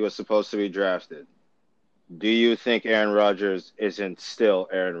he was supposed to be drafted, do you think Aaron Rodgers isn't still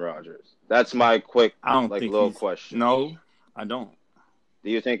Aaron Rodgers? That's my quick I don't think little he's- question. No, I don't. Do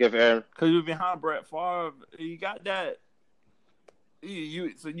you think if Aaron? Because you're behind Brett Favre, you got that.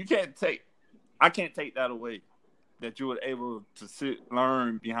 So you can't take. I can't take that away. That you were able to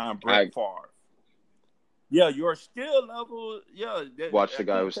learn behind Brett Favre. Yeah, your skill level. Yeah, Watch the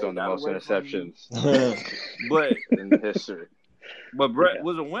guy who's throwing the most interceptions but in the history. But Brett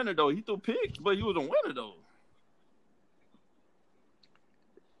was a winner though. He threw picks, but he was a winner though.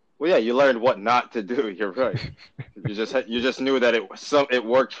 Well, yeah, you learned what not to do. You're right. You just knew that it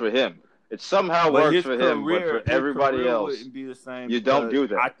worked for him. It somehow worked for him, but for everybody else, wouldn't be the same. You don't do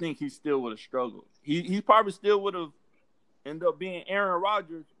that. I think he still would have struggled. He probably still would have ended up being Aaron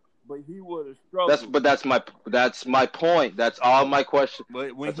Rodgers, but he would have struggled. That's my point. That's all my question.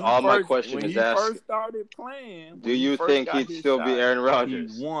 But when that's he all first, my question when is he asking. first started playing, Do you think he'd still be Aaron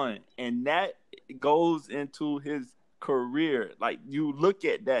Rodgers? He won, and that goes into his career. Like you look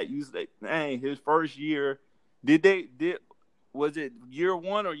at that, you say, "Dang, his first year." Was it year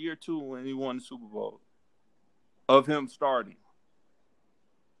 1 or year 2 when he won the Super Bowl of him starting?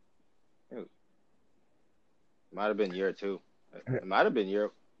 It might have been year 2. It might have been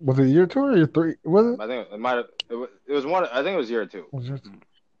year. Was it year 2 or year 3? Was it? I think it might have. It was one. I think it was year 2.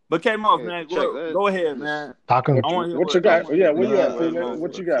 But came off, man. Go ahead, man. What you got? Yeah, what you got, Foodie?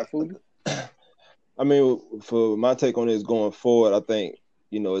 What you got, Foodie? I mean, for my take on this going forward, I think,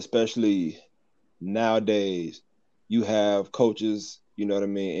 especially nowadays, you have coaches, you know what I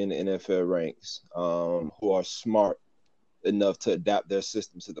mean, in the NFL ranks, who are smart enough to adapt their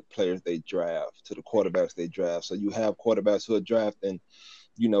system to the players they draft, to the quarterbacks they draft. So you have quarterbacks who are drafting,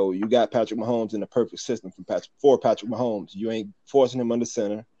 you got Patrick Mahomes in the perfect system for Patrick Mahomes. You ain't forcing him under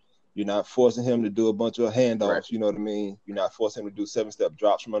center. You're not forcing him to do a bunch of handoffs, right. You know what I mean? You're not forcing him to do 7-step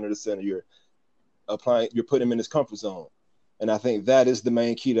drops from under the center. You're putting him in his comfort zone. And I think that is the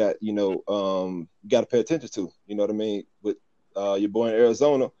main key that, you got to pay attention to, you know what I mean? With your boy in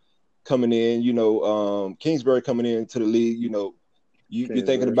Arizona coming in, Kingsbury coming into the league, you're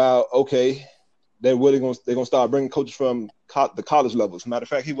thinking about, okay, they're going to start bringing coaches from the college levels. Matter of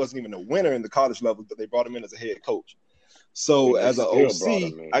fact, he wasn't even a winner in the college levels, but they brought him in as a head coach. So as an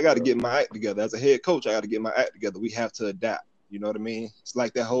OC, I got to get my act together. As a head coach, I got to get my act together. We have to adapt. You know what I mean? It's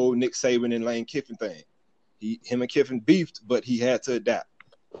like that whole Nick Saban and Lane Kiffin thing. Him and Kiffin beefed, but he had to adapt.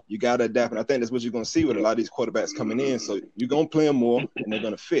 You got to adapt, and I think that's what you're going to see with a lot of these quarterbacks coming in. So you're going to play them more, and they're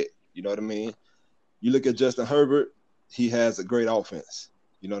going to fit. You know what I mean? You look at Justin Herbert, he has a great offense.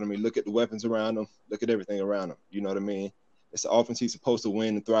 You know what I mean? Look at the weapons around him. Look at everything around him. You know what I mean? It's the offense he's supposed to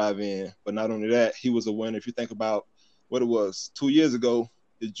win and thrive in. But not only that, he was a winner. If you think about what it was 2 years ago,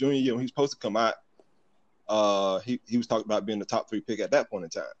 his junior year, when he was supposed to come out, he was talking about being the top 3 pick at that point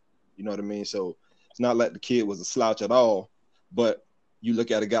in time. You know what I mean? So it's not like the kid was a slouch at all, but you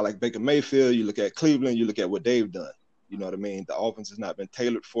look at a guy like Baker Mayfield, you look at Cleveland, you look at what they've done. You know what I mean? The offense has not been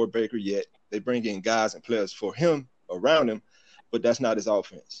tailored for Baker yet. They bring in guys and players for him, around him, but that's not his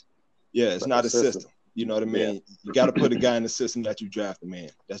offense. Yeah, it's not a system. You know what I mean? Yeah. You got to put a guy in the system that you draft, man.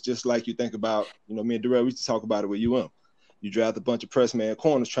 That's just like you think about, me and Darrell, we used to talk about it with UM. You draft a bunch of press man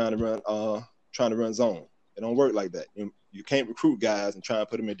corners trying to run zone. It don't work like that. You can't recruit guys and try and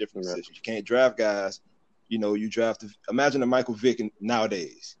put them in different positions. You can't draft guys. You draft. Imagine a Michael Vick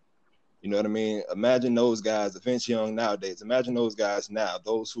nowadays. You know what I mean? Imagine those guys, the Vince Young nowadays. Imagine those guys now,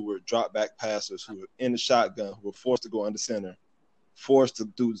 those who were drop back passers, who were in the shotgun, who were forced to go under center, forced to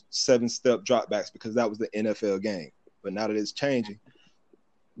do 7-step drop backs because that was the NFL game. But now that it's changing.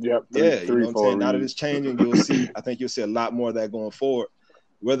 Yep. You know what I'm saying? Now that it's changing, I think you'll see a lot more of that going forward.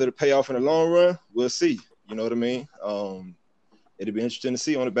 Whether to pay off in the long run, we'll see. You know what I mean? It'll be interesting to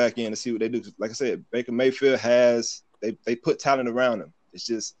see on the back end to see what they do. Like I said, Baker Mayfield they put talent around him.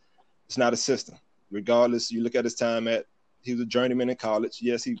 It's not a system. Regardless, you look at his time he was a journeyman in college.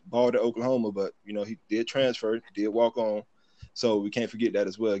 Yes, he balled at Oklahoma, but he did transfer, did walk on. So we can't forget that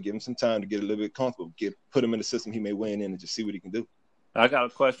as well. Give him some time to get a little bit comfortable. Put him in the system he may win in and just see what he can do. I got a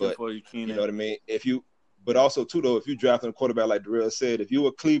question But, for you, Keenan. You know what I mean? But also too though, if you drafting a quarterback like Darrell said, if you're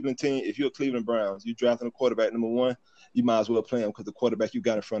a Cleveland Browns, you drafting a quarterback number 1, you might as well play him because the quarterback you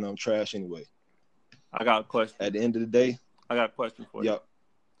got in front of him trash anyway. I got a question. At the end of the day, I got a question for you. Yep.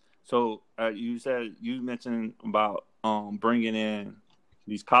 So you mentioned about bringing in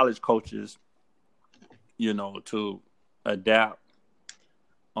these college coaches, to adapt,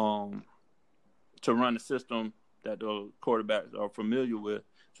 to run a system that the quarterbacks are familiar with.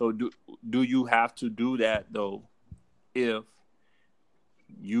 So do you have to do that though, if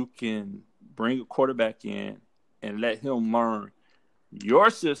you can bring a quarterback in and let him learn your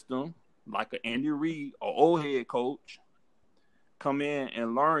system, like an Andy Reid or old head coach, come in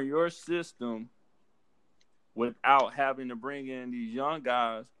and learn your system without having to bring in these young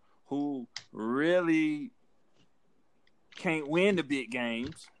guys who really can't win the big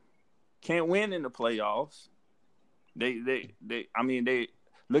games, can't win in the playoffs. They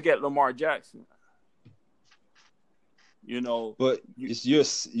look at Lamar Jackson. But it's your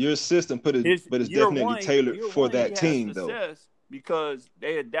system, but it's definitely tailored for that team, though. Because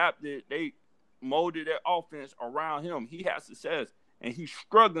they adapted, they molded their offense around him. He has success, and he's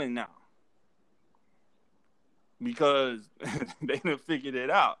struggling now because they done figured it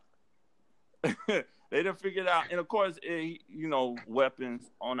out. They done figured it out, and of course, weapons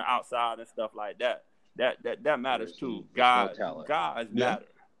on the outside and stuff like that. That matters too. Guys matter.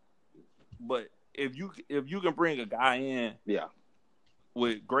 But if you can bring a guy in,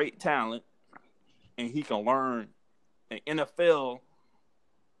 with great talent, and he can learn an NFL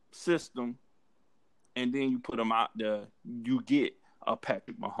system, and then you put him out there, you get a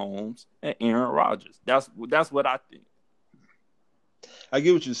Patrick Mahomes and Aaron Rodgers. That's what I think. I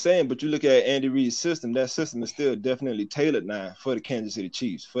get what you're saying, but you look at Andy Reid's system. That system is still definitely tailored now for the Kansas City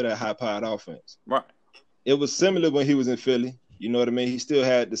Chiefs, for that high-powered offense. Right. It was similar when he was in Philly. You know what I mean? He still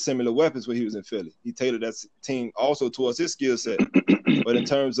had the similar weapons when he was in Philly. He tailored that team also towards his skill set. But in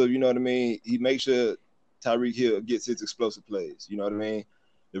terms of, you know what I mean, he makes sure Tyreek Hill gets his explosive plays. You know what I mean?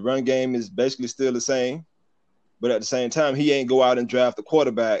 The run game is basically still the same. But at the same time, he ain't go out and draft a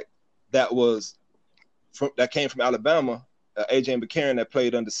quarterback that came from Alabama, A.J. McCarron, that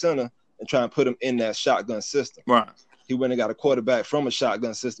played under center, and try and put him in that shotgun system. Right. He went and got a quarterback from a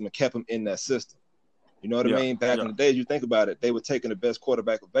shotgun system and kept him in that system. You know what I mean? Back in the days, you think about it, they were taking the best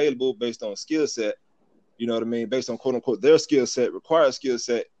quarterback available based on skill set. You know what I mean? Based on, quote unquote, their skill set, required skill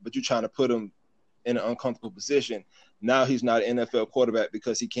set, but you're trying to put him in an uncomfortable position. Now he's not an NFL quarterback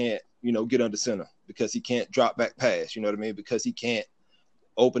because he can't, get under center, because he can't drop back pass, you know what I mean? Because he can't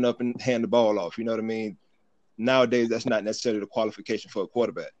open up and hand the ball off, you know what I mean? Nowadays, that's not necessarily the qualification for a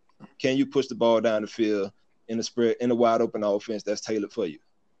quarterback. Can you push the ball down the field in a spread, in a wide open offense that's tailored for you?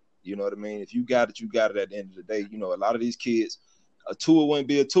 You know what I mean? If you got it, you got it at the end of the day. A lot of these kids, a Tua wouldn't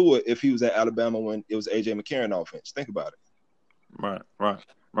be a Tua if he was at Alabama when it was A.J. McCarron offense. Think about it. Right.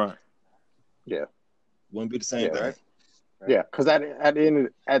 Yeah. Wouldn't be the same thing. Right? Yeah, because at the end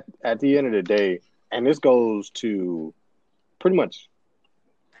of the day, and this goes to pretty much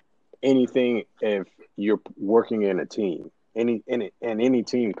anything. If you're working in a team, any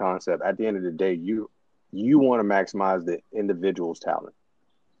team concept, at the end of the day, you want to maximize the individual's talent,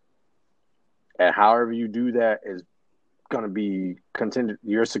 and however you do that is going to be contingent.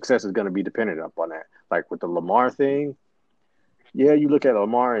 Your success is going to be dependent upon that. Like with the Lamar thing, yeah, you look at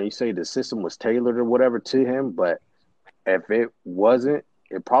Lamar and you say the system was tailored or whatever to him, but if it wasn't,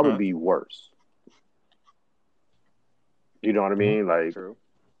 it'd probably be worse. You know what I mean? Like, True.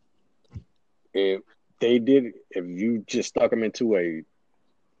 if you just stuck him into a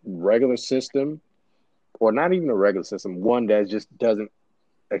regular system, or not even a regular system, one that just doesn't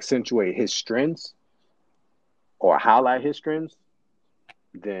accentuate his strengths or highlight his strengths,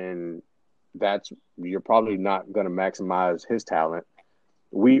 then you're probably not going to maximize his talent.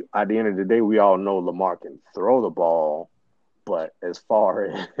 At the end of the day, we all know Lamar can throw the ball, but as far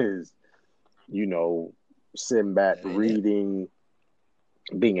as, sitting back, reading,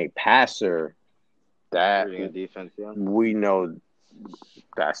 being a passer, that Reading a defense, we know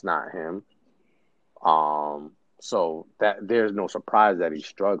that's not him. So that there's no surprise that he's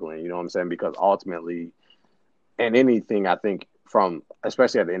struggling, you know what I'm saying? Because ultimately, and anything, I think, from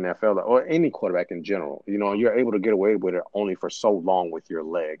especially at the NFL or any quarterback in general, you're able to get away with it only for so long with your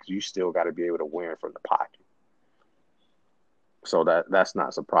legs. You still got to be able to win from the pocket. So that's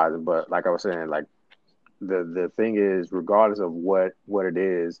not surprising. But like I was saying, like the thing is, regardless of what it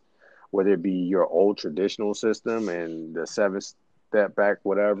is, whether it be your old traditional system and the 7-step back,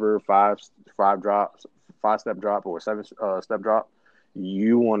 whatever, five drops, 5-step drop or 7-step drop,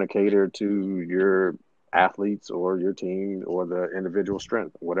 you want to cater to your athletes or your team or the individual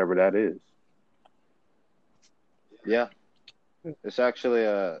strength, whatever that is. Yeah, it's actually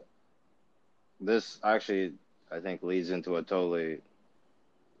this actually I think leads into a totally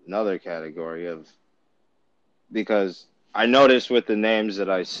another category of because I noticed with the names that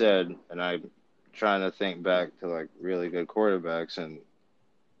I said, and I'm trying to think back to like really good quarterbacks, and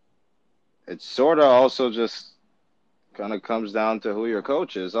it sort of also just kind of comes down to who your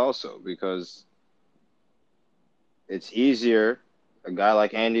coach is also, because it's easier a guy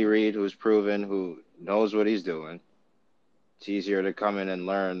like Andy Reid who's proven, who knows what he's doing. It's easier to come in and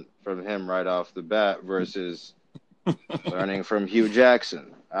learn from him right off the bat versus learning from Hugh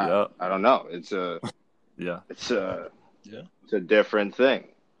Jackson. I don't know. It's a different thing,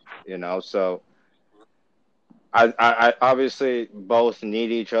 you know. So I obviously both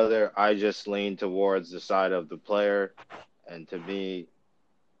need each other. I just lean towards the side of the player, and to me,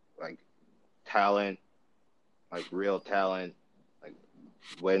 like talent, like real talent, like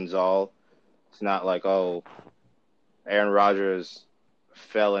wins all. It's not like, oh, Aaron Rodgers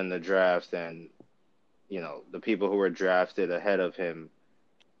fell in the draft and, you know, the people who were drafted ahead of him.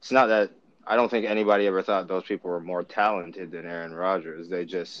 It's not that I don't think anybody ever thought those people were more talented than Aaron Rodgers.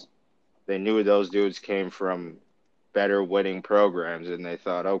 They knew those dudes came from better winning programs, and they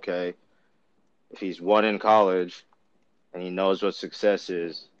thought, okay, if he's won in college and he knows what success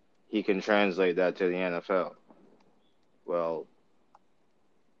is, he can translate that to the NFL. Well,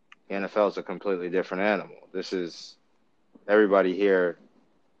 the NFL is a completely different animal. This is everybody here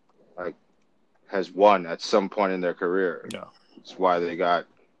like has won at some point in their career. Yeah. It's why they got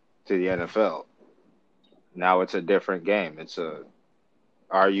to the NFL. Now it's a different game.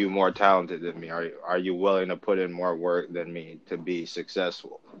 Are you more talented than me? Are you willing to put in more work than me to be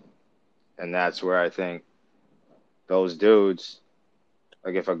successful? And that's where I think those dudes,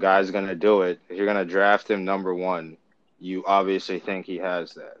 like if a guy's going to do it, if you're going to draft him number one, you obviously think he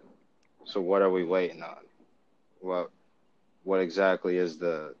has that. So what are we waiting on? Well, what exactly is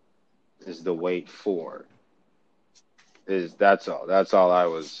the wait for? That's all I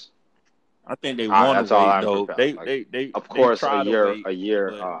was. I think they want to wait though. They of course try a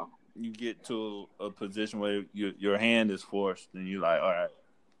year. You get to a position where your hand is forced, and you're like, all right,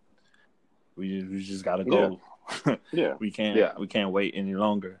 we just gotta go. Yeah. we can't wait any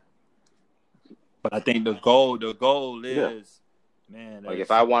longer. But I think the goal is, man. Like if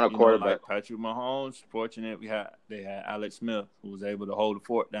I want a quarterback, like Patrick Mahomes, fortunate they had Alex Smith who was able to hold the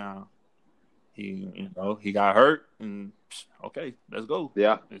fort down. He got hurt, and okay, let's go.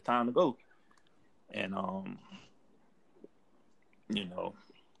 Yeah, it's time to go. And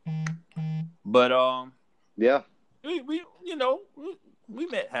but yeah, we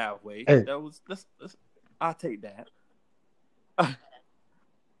met halfway. Hey. That's I'll take that.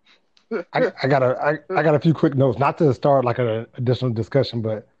 I got a few quick notes, not to start like an additional discussion,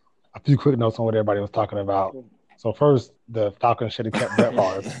 but a few quick notes on what everybody was talking about. So first, the Falcons should have kept Brett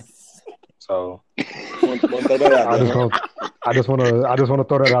Favre. So I just want to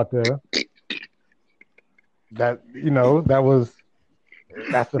throw that out there. That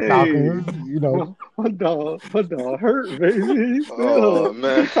that's the Falcons. My dog hurt, baby. Oh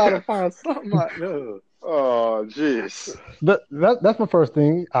man, He's trying to find something out there. Oh jeez. That's my first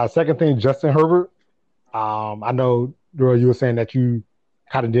thing. Second thing, Justin Herbert. I know, Roy, you were saying that you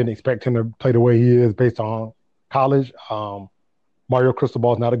kind of didn't expect him to play the way he is based on college. Mario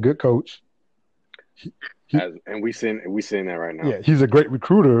Cristobal is not a good coach. And we seeing that right now. Yeah, he's a great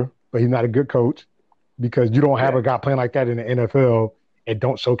recruiter, but he's not a good coach because you don't have a guy playing like that in the NFL and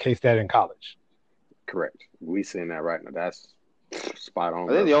don't showcase that in college. Correct. We seeing that right now. That's spot on.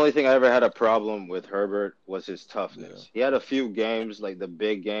 I think the only thing I ever had a problem with Herbert was his toughness. He had a few games, like the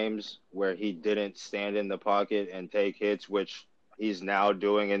big games, where he didn't stand in the pocket and take hits, which he's now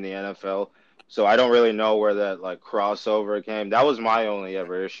doing in the NFL. So I don't really know where that like crossover came. That was my only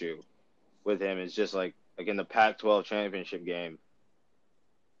ever issue with him. It's just like in the Pac-12 championship game,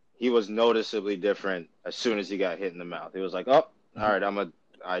 he was noticeably different as soon as he got hit in the mouth. He was like, oh, all right,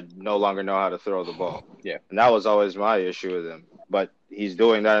 I no longer know how to throw the ball. Yeah. And that was always my issue with him. But he's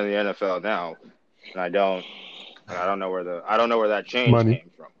doing that in the NFL now. And I don't know where that change came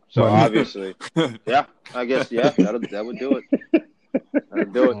from. So obviously, I guess that would do it.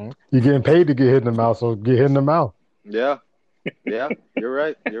 That'd do it. You're getting paid to get hit in the mouth, so get hit in the mouth. Yeah. You're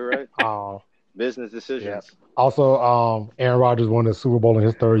right. Business decisions. Yeah. Also, Aaron Rodgers won the Super Bowl in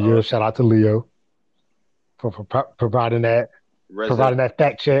his third year. Shout out to Leo for providing that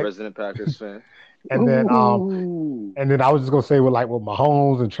fact check. Resident Packers fan. And then I was just gonna say with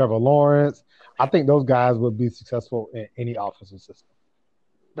Mahomes and Trevor Lawrence, I think those guys would be successful in any offensive system.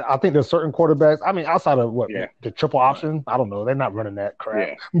 I think there's certain quarterbacks. I mean, outside of the triple option, I don't know. They're not running that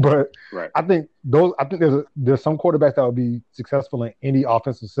crap. Yeah. But I think there's some quarterbacks that would be successful in any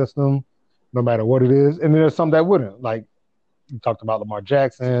offensive system, no matter what it is. And then there's some that wouldn't. Like you talked about Lamar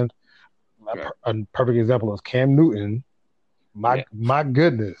Jackson. A perfect example is Cam Newton. My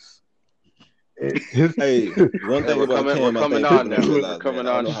goodness. Hey, one thing about Cam, we're coming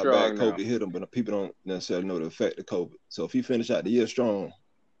on how strong bad Kobe hit him, but people don't necessarily know the effect of Kobe. So if he finish out the year strong,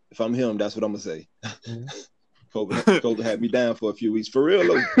 if I'm him, that's what I'm gonna say. Kobe had me down for a few weeks. For real,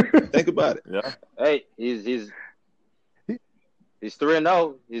 though. Think about it. Yeah. Hey, he's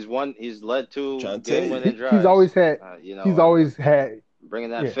 3-0. He's led to game-winning drives. He's always had. He's always had.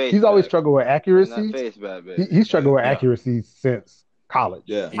 Bringing that faith. He's always struggled with accuracy. He's struggled with accuracy since college.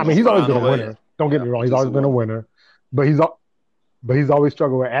 Yeah. I mean, he's always been a winner. Don't get me wrong. He's always been a winner, but he's always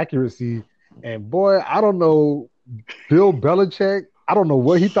struggled with accuracy. And boy, I don't know, Bill Belichick. I don't know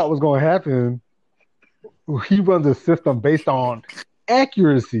what he thought was going to happen. He runs a system based on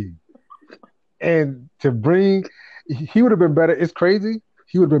accuracy, and he would have been better. It's crazy.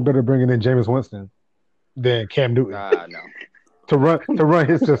 He would have been better bringing in Jameis Winston than Cam Newton. No. To run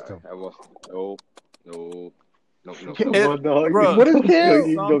his system. No. What is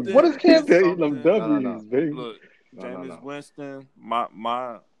Cam? What is Cam? Look, Jameis Winston.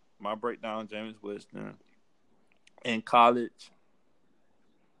 My breakdown. Jameis Winston in college.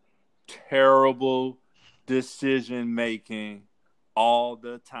 Terrible decision making all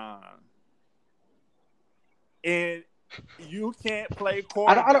the time, and you can't play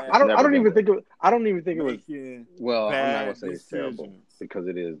quarterback. I don't even think it was. Well, I'm not gonna say it's terrible because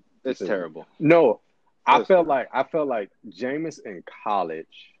it is. It's terrible. No, I felt like Jameis in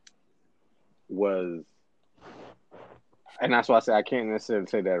college was, and that's why I say I can't necessarily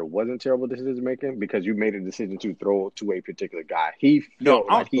say that it wasn't terrible decision making because you made a decision to throw to a particular guy. He felt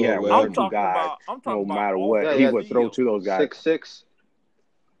like he had one or two guys. No matter what, he would throw to those guys. 6'6".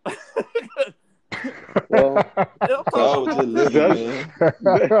 Well,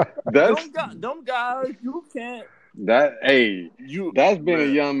 them guys, you can't. That's been a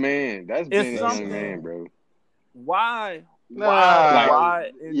young man. That's been a young man, bro. Why?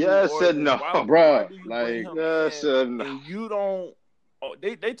 Why? Yes and no, bro. Yes and no. And you don't. Oh,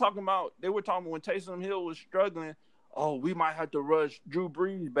 they talking about. They were talking when Taysom Hill was struggling. Oh, we might have to rush Drew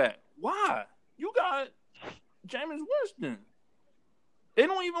Brees back. Why? You got Jameis Winston. They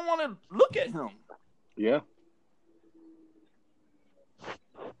don't even want to look at him. Yeah.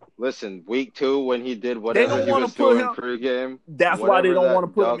 Listen, week 2 when he did whatever he was doing pregame. That's why they don't want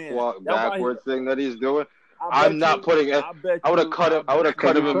to put him in. Walk backward thing that he's doing. I'm not putting it. I would have cut him. I would have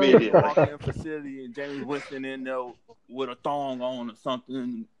cut him immediately. Walking facility and Jameis Winston in there with a thong on or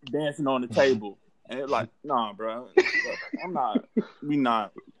something, dancing on the table, and it's like, nah, bro. I'm not. We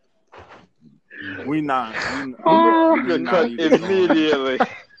not. Cut immediately.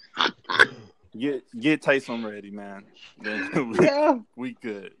 Get Taysom ready, man. We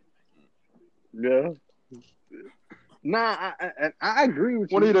good. Yeah. Nah, I agree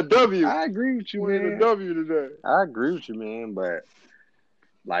with you. We need a W. I agree with you, man. We need a W today. I agree with you, man. But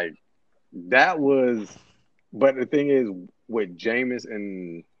like that was. But the thing is, with Jameis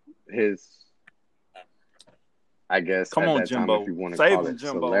and his, I guess, come at on, that Jimbo. time, if you want to Save call him, it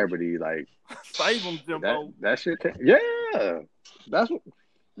Jimbo. celebrity, like save him, Jimbo. That shit came. Yeah, that's what.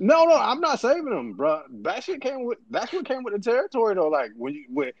 No, I'm not saving him, bro. That shit came with. That's what came with the territory, though. Like when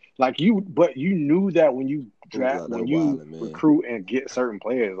you, but you knew that when you draft, when you recruit and get certain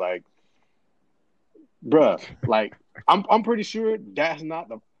players, like, bruh, like I'm pretty sure that's not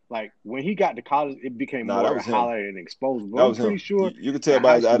the. Like when he got to college, it became more highlighted and exposed. But I'm pretty sure you could tell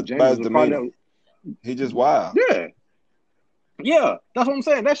by his demeanor. He just wild. Yeah, that's what I'm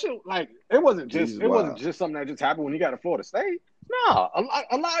saying. That shit, like, it wasn't just something that just happened when he got to Florida State. Nah, a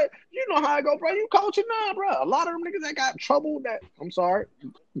lot. You know how I go, bro. You coaching now, bro. A lot of them niggas that got trouble. I'm sorry,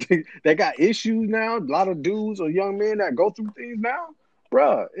 they got issues now. A lot of dudes or young men that go through things now,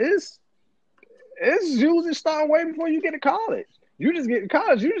 bro. It's usually starting way before you get to college. You just get to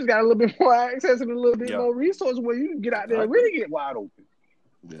college, you just got a little bit more access and a little bit more resources where you can get out there and really get wide open.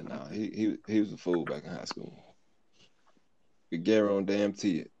 Yeah, no, he was a fool back in high school. Gary on damn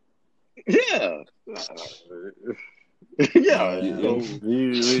T it. Yeah. Let's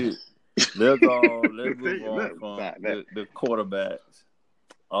move on from the quarterbacks.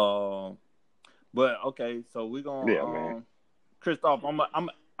 But okay, so we're gonna Christoph, I'm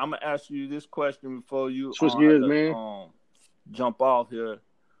gonna ask you this question before you switch gears, man. Jump off here.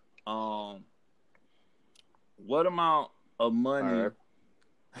 what amount of money All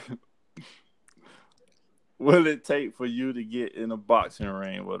will it take for you to get in a boxing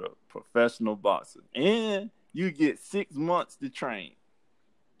ring with a professional boxer? And you get 6 months to train.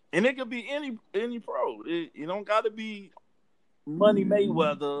 And it could be any pro. You don't got to be Money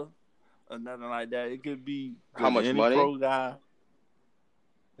Mayweather or nothing like that. It could be How much any money? pro guy.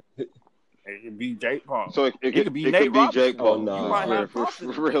 It could be Jake Paul. So it could be it Nate could be Robinson. Jake Paul. Oh, no. You might have For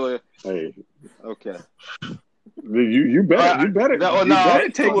confidence. really? Hey, Okay. you better you better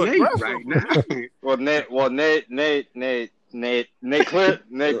take too Nate aggressive right for now. Well, Nate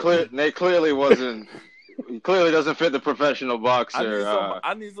clearly wasn't. He clearly doesn't fit the professional boxer.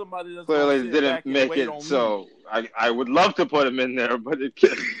 I need somebody that's Clearly gonna sit didn't back and make wait it. on me. So I would love to put him in there, but it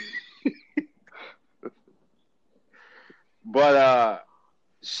can't. But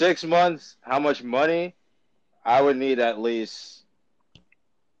 6 months, how much money? I would need at least.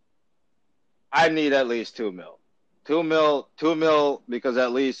 I need at least $2 million. $2 million, because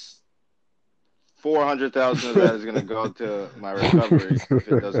at least 400,000 of that is going to go to my recovery if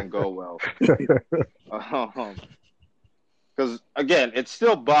it doesn't go well. Because again, it's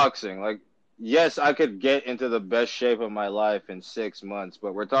still boxing. Like, yes, I could get into the best shape of my life in 6 months,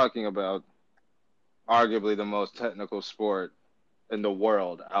 but we're talking about arguably the most technical sport in the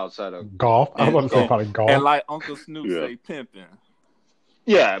world outside of Golf. I was about to say probably golf. And like Uncle Snoop Yeah. say, pimping.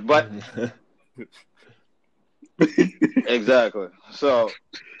 yeah, but exactly. So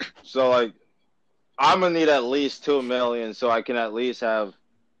like, I'm gonna need at least $2 million so I can at least have,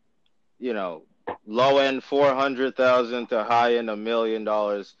 low end 400,000 to high end $1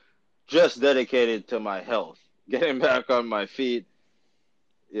 million, just dedicated to my health, getting back on my feet.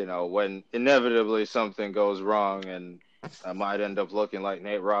 When inevitably something goes wrong and I might end up looking like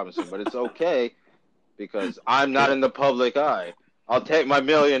Nate Robinson, but it's okay because I'm not in the public eye. I'll take my $1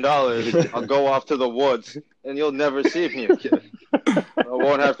 million. I'll go off to the woods, and you'll never see me again. I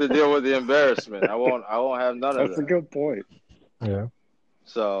won't have to deal with the embarrassment. I won't have none of That's a that. good point. Yeah.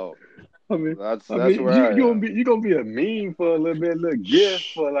 So I mean, that's you where I am. you gonna be a meme for a little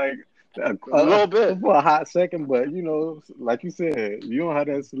gift for like A little bit. for a hot second, but like you said, you don't have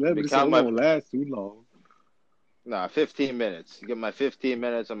that celebrity, so it won't last too long. Nah, 15 minutes. You get my 15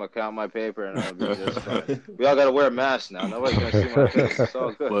 minutes, I'm going to count my paper, and I'll be just fine. We all got to wear masks now. Nobody's going to see my face. It's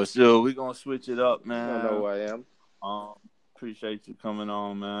all good. Well, sure, we're going to switch it up, I man. don't know who I am. Appreciate you coming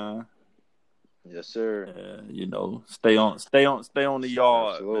on, man. Yes, sir. Stay on the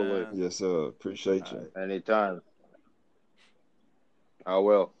yard. Absolutely. Man. Yes, sir. Appreciate you. Anytime. I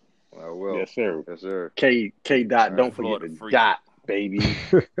will. Yes, sir. Yes, sir. K dot. Don't forget Florida the freak. dot, baby.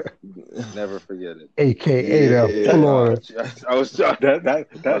 Never forget it. AKA the Florida. I was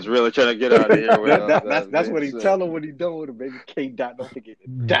That's really trying to get out of here. that's what he tell him when he done with it, baby. K dot. Don't forget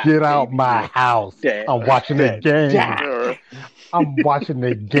the dot. Get out baby. my house. Dad. I'm watching the game. Dad. I'm watching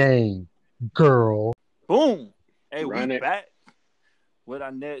the game, girl. Boom. Hey, Run we it. back with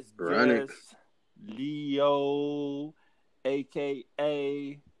our next Run it. guest, Leo,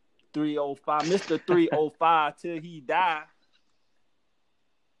 AKA 305, Mr. 305 till he die.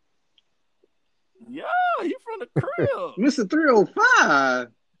 Yeah, he from the crib. Mr. 305.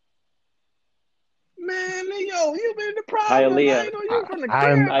 Man, Leo, you been in the problem. Hi, Leo. I ain't know you from the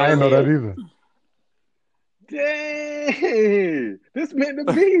I crib. didn't know that either. Dang, this meant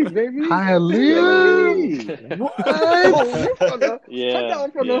to be, baby. Hi, Leo. What? Oh, you from the, Yeah.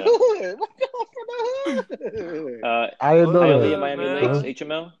 what from the hood? What from the hood? I didn't know Hialeah, that. Miami man. Lakes,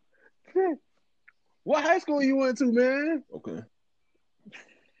 HML. What high school you went to, man? Okay.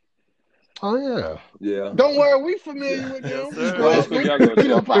 Oh, yeah. Yeah. Don't worry, we familiar with them. Yes, sir. What high school y'all go Get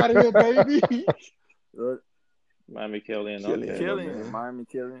to? up out of here, baby. Miami Killian. Killian. Okay. Killing, Miami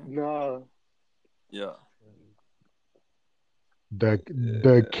killing. Nah. Yeah. The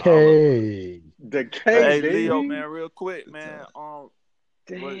K. The K, Hey, baby. Leo, man, real quick, man.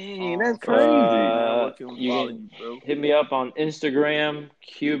 Dang, that's Facebook, crazy. man, what can we You follow can you, bro? hit me up on Instagram,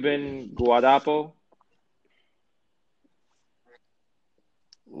 Cuban Guadapo.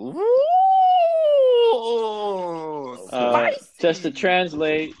 Ooh, Just to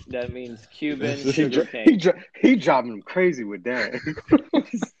translate, that means Cuban He, sugar dro- cane. he dropping them crazy with that.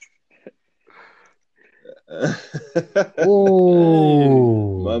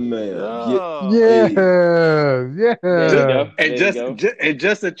 Oh. My man. yeah. Yeah. There you go. And There you go. and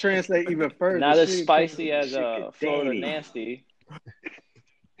just to translate even further, Not as she spicy ain't as chicken Florida daddy. Nasty,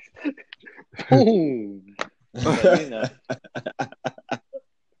 Boom. but you know.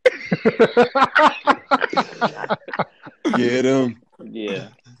 Get him. Yeah.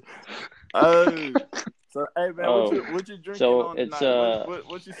 So, hey, man, Oh. what you drinking So on it's tonight?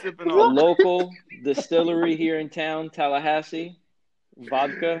 What you sipping a on? local distillery here in town, Tallahassee,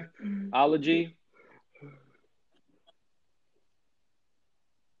 vodka, Ology.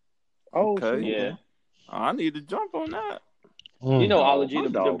 Oh Okay. shit. Yeah. I need to jump on that. You know Dog, Ology, my the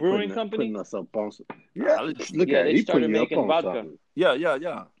dog brewing putting company? us up on some. Yeah, Ology. look Yeah, at it. they He started putting you up making on vodka. something.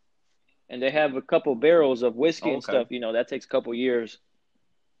 Yeah. And they have a couple barrels of whiskey and Okay. stuff. You know, that takes a couple years.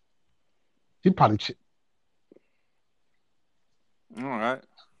 He probably. All right.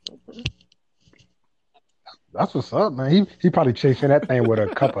 That's what's up, man. He probably chasing that thing with a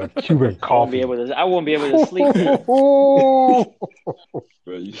cup of Cuban I won't be coffee. able to sleep. Oh,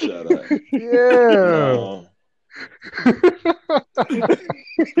 Bro, you shut up. yeah.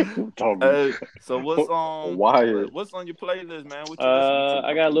 Talking Hey, so what's wired. what's on your playlist, man? What you listening to?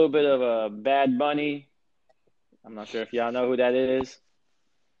 I got a little bit of Bad Bunny. I'm not sure if y'all know who that is.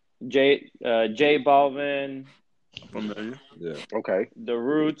 J Balvin, Familiar. Yeah. Okay. The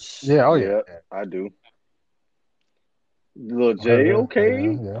Roots, Yeah. Oh yeah. I do. Lil I heard J, him.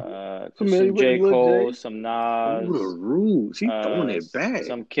 okay. Yeah. Familiar some with J. Lil Cole, J? some Ooh, Nas, the Roots. He throwing it back.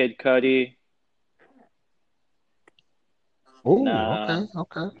 some Kid Cudi. Oh, Nah.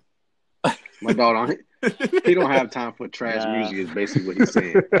 okay. My dog, he don't have time for trash Nah. music. Is basically what he's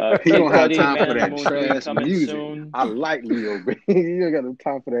saying. Kid He don't have Cudi, time Man for on the that Moon 3 trash coming music. soon. I like Leo, but you ain't got no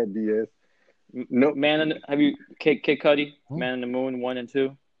time for that BS. No, Have you Kid Cudi, Hmm. Man on the Moon 1 and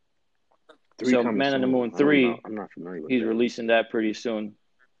 2? 3 So coming Man on the soon. Moon I don't 3, know. I'm not familiar with he's that. releasing that pretty soon.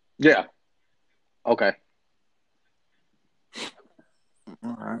 Yeah. Okay.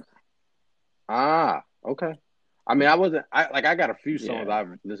 All right. Ah, okay. I mean, I got a few songs Yeah.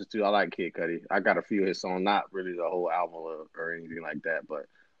 I've listened to. I like Kid Cudi. I got a few of his songs, not really the whole album or anything like that, but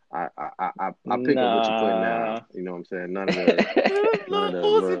I pick up what you're putting down. You know what I'm saying? None of the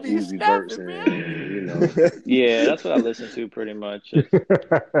little Uzi Verts and you know, Yeah, that's what I listen to pretty much.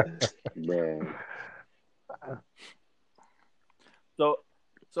 bruh.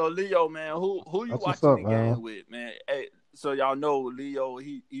 So Leo, man, who you That's what's watching up, the man. game with, man? Hey, so y'all know Leo,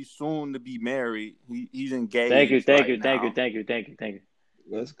 he's soon to be married. He's engaged. Thank you. now.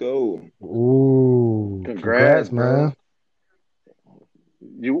 Let's go. Ooh, Congrats, bro. man.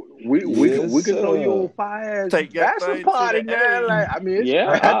 We could throw you sir. on fire Take that bachelor thing to party, the man. A. Like, I mean,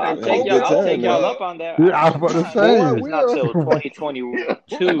 Yeah, I'll Have a take good y'all. I'll time, take y'all man. up on that. Yeah, I was about to say. boy, It's not till we'll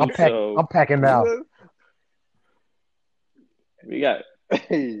 2022, so I'm packing now. we got.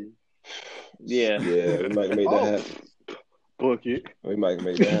 Hey. Yeah. Yeah, we might make that happen. Book it. We might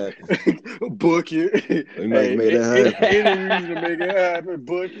make that happen. Book it. We might make that happen. Any reason to make it happen,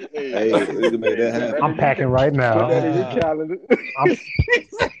 book it. Hey, we can make that happen. I'm packing right Put now. that in your calendar.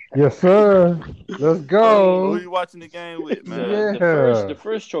 Yes, sir. Let's Who go. you watching the game with, man? The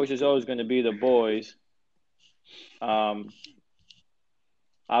first choice is always going to be the boys.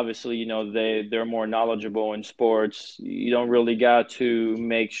 Obviously, you know, they're more knowledgeable in sports. You don't really got to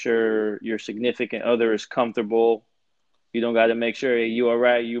make sure your significant other is comfortable. You don't got to make sure you all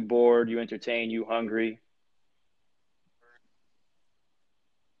right, you bored, you entertained, you hungry.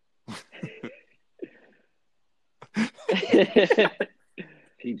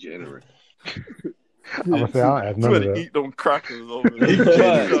 He generous. I'm gonna say I don't have none of that. Eat them crackers over there.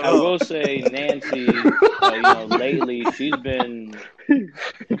 But I will say Nancy, lately she's been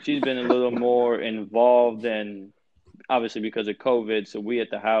a little more involved, and obviously because of COVID, so we at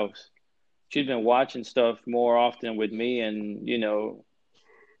the house. She's been watching stuff more often with me, and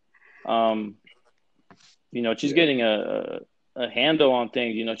she's getting a handle on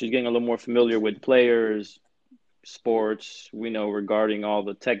things. You know, she's getting a little more familiar with players, sports. Regarding all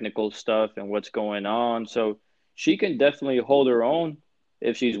the technical stuff and what's going on. So she can definitely hold her own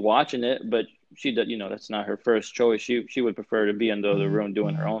if she's watching it, but she does. That's not her first choice. She would prefer to be in the other room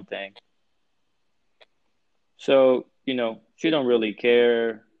doing her own thing. So she don't really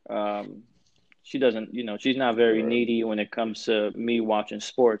care. She doesn't, she's not very needy when it comes to me watching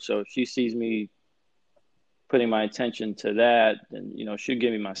sports. So if she sees me putting my attention to that, then, she'll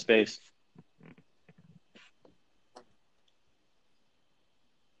give me my space.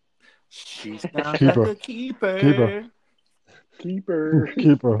 She's not like a keeper. Keeper.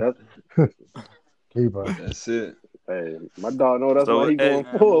 Keeper. That's it. Hey, my dog know that's why he going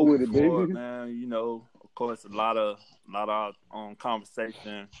forward with it, baby. Man, of course, a lot of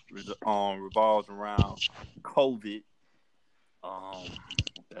conversation revolves around COVID.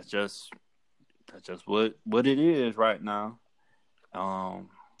 That's just what it is right now. So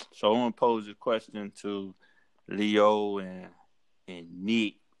I want to pose a question to Leo and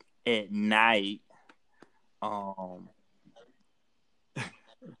Nick at night.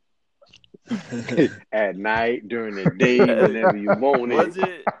 At night, during the day, whenever you want was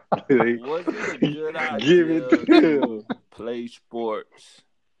it. it a good Give it idea to to play sports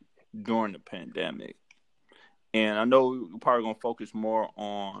during the pandemic? And I know we're probably gonna focus more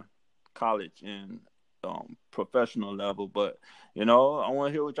on college and professional level, but I want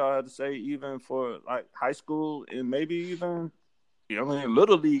to hear what y'all have to say, even for like high school and maybe even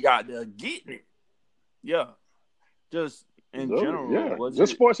little league out there getting it. Yeah, just in general, Yeah, was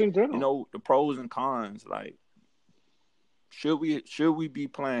just it sports in general. the pros and cons? Like, should we be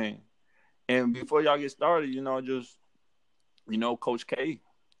playing? And before y'all get started, Coach K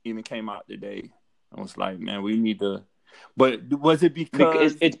even came out today and was like, "Man, we need to." But was it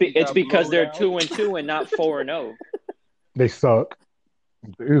because it's because they're out? 2-2 and not 4-0? They suck.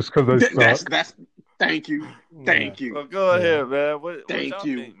 It's because they suck. That's. Thank you. Well, go ahead, man. What Thank y'all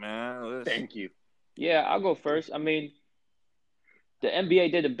you. think, man? Thank you. Yeah, I'll go first. I mean, the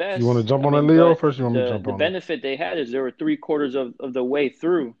NBA did the best. You want to jump on it, Leo? First, you want me to jump the on benefit they had is they were 3/4 of the way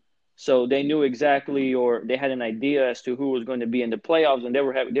through, so they knew exactly, or they had an idea as to who was going to be in the playoffs, and they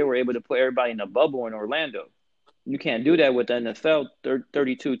were able to put everybody in a bubble in Orlando. You can't do that with the NFL,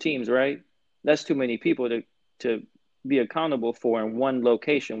 32 teams, right? That's too many people to be accountable for in one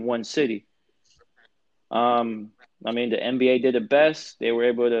location, one city. I mean, the NBA did the best. They were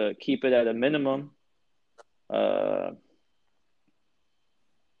able to keep it at a minimum.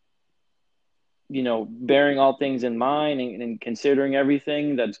 Bearing all things in mind and considering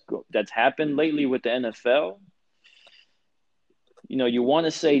everything that's happened lately with the NFL, you want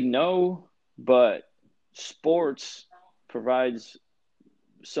to say no, but sports provides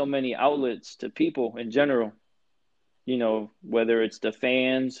so many outlets to people in general, whether it's the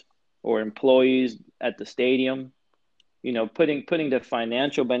fans or employees at the stadium, putting the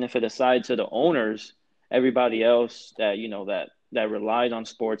financial benefit aside to the owners, everybody else that, that relies on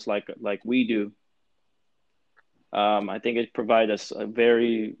sports like we do. I think it provides us a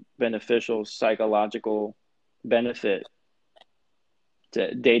very beneficial psychological benefit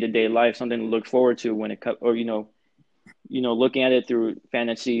to day-to-day life, something to look forward to when it comes, or, looking at it through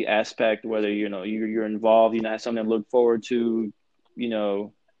fantasy aspect, whether, you're involved, have something to look forward to,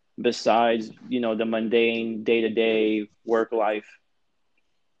 besides, the mundane day-to-day work life.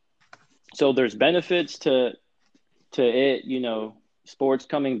 So there's benefits to it, sports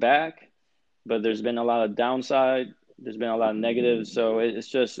coming back, but there's been a lot of downside. There's been a lot of negatives. So it's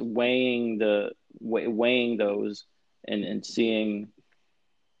just weighing those and seeing,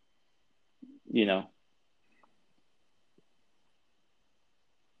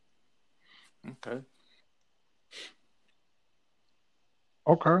 Okay.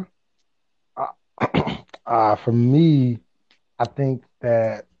 Okay. For me, I think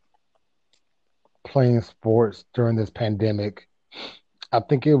that playing sports during this pandemic, I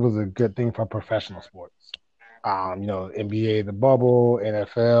think it was a good thing for professional sports. NBA, the bubble,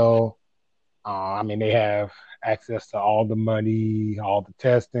 NFL. I mean, they have access to all the money, all the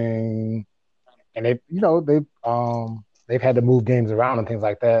testing, and they've had to move games around and things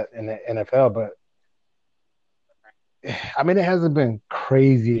like that in the NFL. But I mean, it hasn't been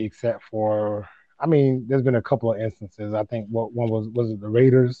crazy except for, I mean, there's been a couple of instances. I think one was it the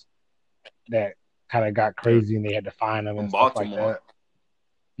Raiders that kind of got crazy and they had to fine them and stuff like that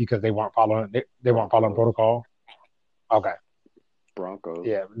because they weren't following protocol. Okay. Broncos.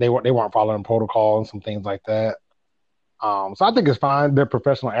 Yeah, they weren't following protocol and some things like that. So I think it's fine. They're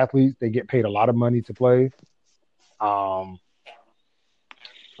professional athletes. They get paid a lot of money to play. Like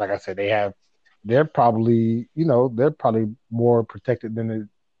I said, they're probably more protected than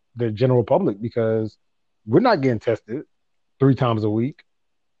the general public because we're not getting tested 3 times a week.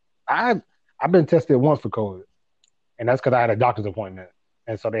 I've been tested once for COVID, and that's because I had a doctor's appointment,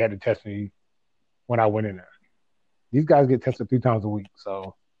 and so they had to test me when I went in there. These guys get tested 3 times a week,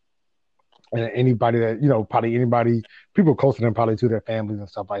 so and anybody that probably anybody, people close to them, probably to their families and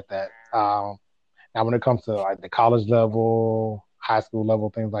stuff like that. Now, when it comes to like the college level, high school level,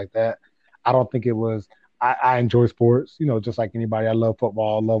 things like that, I don't think it was. I enjoy sports, just like anybody. I love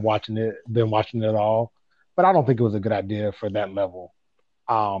football, love watching it, been watching it all, but I don't think it was a good idea for that level.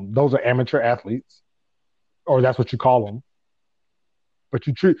 Those are amateur athletes, or that's what you call them. But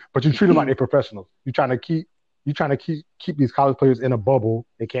you treat them like they're professionals. You're trying to keep these college players in a bubble.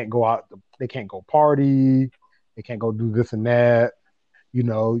 They can't go out. They can't go party. They can't go do this and that.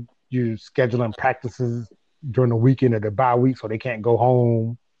 You're scheduling practices during the weekend or the bye week, so they can't go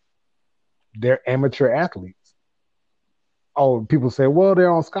home. They're amateur athletes. Oh, people say, well, they're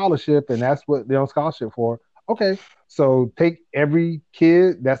on scholarship, and that's what they're on scholarship for. Okay, so take every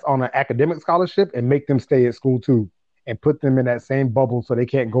kid that's on an academic scholarship and make them stay at school too, and put them in that same bubble so they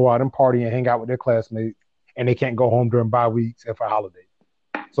can't go out and party and hang out with their classmates, and they can't go home during bye weeks and for holidays.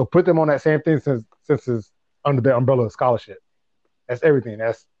 So put them on that same thing since it's under the umbrella of scholarship. That's everything.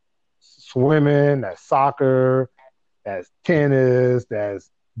 That's swimming, that's soccer, that's tennis, that's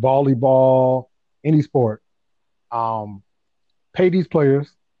volleyball, any sport. Pay these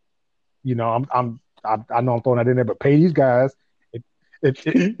players. You know, I know I'm throwing that in there, but pay these guys. If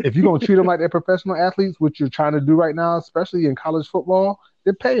you're gonna treat them like they're professional athletes, which you're trying to do right now, especially in college football,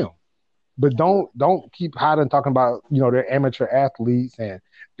 then pay them. But don't keep hiding talking about, you know, they're amateur athletes and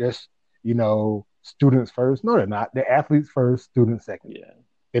just, you know, students first. No, they're not. They're athletes first, students second. Yeah.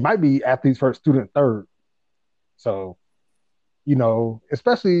 They might be athletes first, student third. So, you know,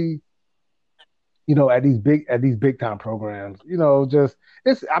 especially, you know, at these big time programs, you know,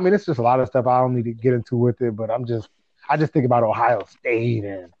 it's just a lot of stuff I don't need to get into with it, but I just think about Ohio State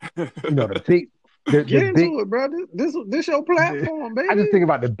and, you know, Get into it, bro. This your platform, baby. I just think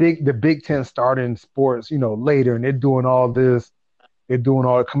about the Big Ten starting sports, you know, later, and they're doing all this. They're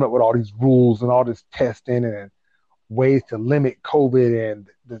coming up with all these rules and all this testing and ways to limit COVID and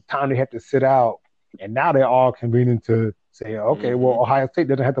the time they have to sit out. And now they're all convening to say, okay, well, Ohio State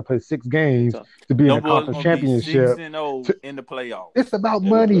doesn't have to play 6 games to be in a conference championship. 6-0 in the playoffs. It's about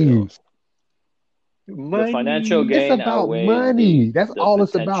money. The financial gain It's about outweighs money. That's the all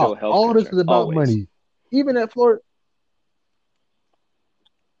it's potential about. health All this is concerns. about Always. money. Even at Florida.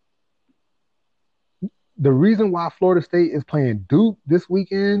 The reason why Florida State is playing Duke this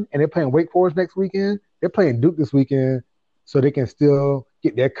weekend and they're playing Wake Forest next weekend, they're playing Duke this weekend so they can still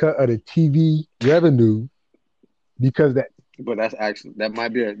get their cut of the TV revenue because that. But that might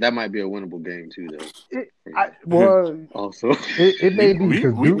be a winnable game too, though. Also it may be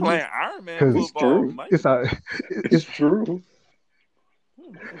because we Duke, playing Iron Man football. It's true.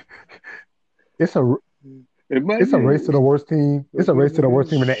 It's a race to the worst team. It's a race to the worst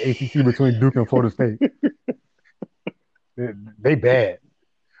team in the ACC between Duke and Florida State. They bad,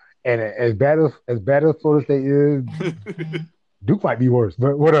 and as bad as Florida State is, Duke might be worse.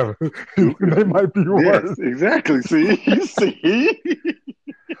 But whatever, they might be worse. Yes, exactly. See.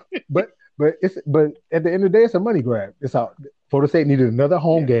 But at the end of the day, it's a money grab. Florida State needed another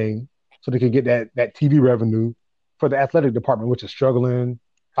home game so they could get that TV revenue for the athletic department, which is struggling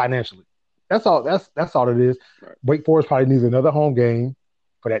financially. That's all. That's all it is. Right. Wake Forest probably needs another home game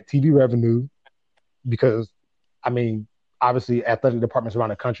for that TV revenue because, I mean, obviously athletic departments around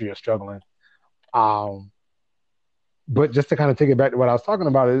the country are struggling. But just to kind of take it back to what I was talking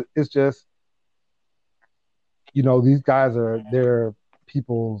about, it's just, you know, these guys they're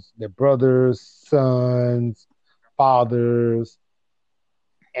brothers, sons, fathers,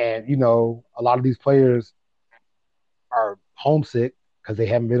 and, you know, a lot of these players are homesick because they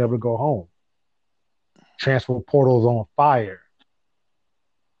haven't been able to go home. Transfer portal's on fire.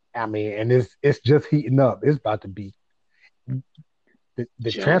 I mean, and it's just heating up. It's about to be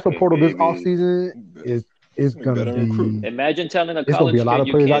the transfer portal this offseason is gonna be. Imagine telling a college kid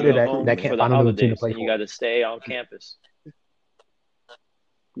you can't go home for the holidays and you got to stay on campus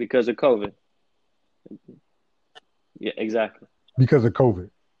because of COVID. Yeah, exactly. Because of COVID,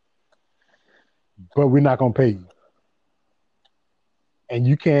 but we're not gonna pay you, and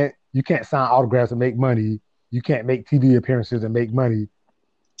you can't sign autographs and make money. You can't make TV appearances and make money,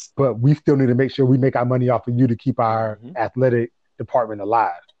 but we still need to make sure we make our money off of you to keep our athletic department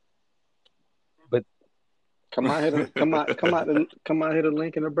alive. But come out here to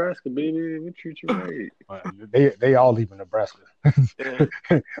Lincoln, Nebraska, baby. We treat you right. They all leaving Nebraska.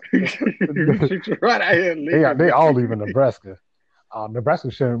 Right out here in Lincoln. They all leaving Nebraska.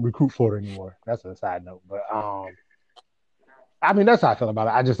 Nebraska shouldn't recruit Florida anymore. That's a side note, but I mean, that's how I feel about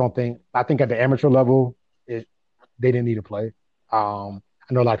it. I just don't think. I think at the amateur level, they didn't need to play.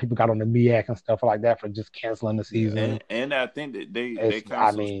 I know a lot of people got on the MEAC and stuff like that for just canceling the season. And I think that they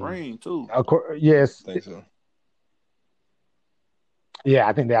canceled spring too. Of course, yes. I think so. Yeah,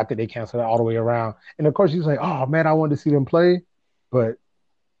 I think they canceled it all the way around. And of course, you say, "Oh man, I wanted to see them play," but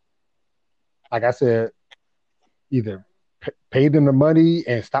like I said, either pay them the money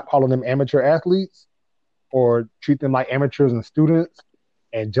and stop calling them amateur athletes, or treat them like amateurs and students.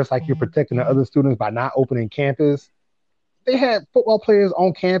 And just like you're protecting the other students by not opening campus, they had football players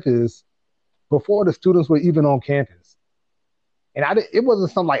on campus before the students were even on campus. And it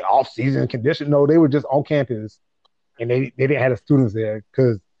wasn't some like off-season condition. No, they were just on campus, and they didn't have the students there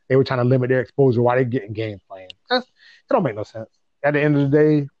because they were trying to limit their exposure while they're getting games playing. It don't make no sense. At the end of the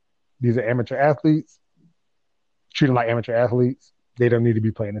day, these are amateur athletes. Treat them like amateur athletes. They don't need to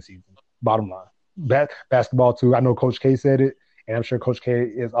be playing the season. Bottom line. Basketball too. I know Coach K said it, and I'm sure Coach K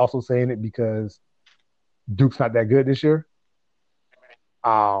is also saying it because Duke's not that good this year.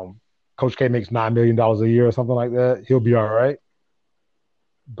 Coach K makes $9 million a year or something like that. He'll be all right.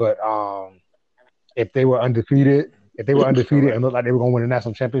 But if they were undefeated and looked like they were going to win a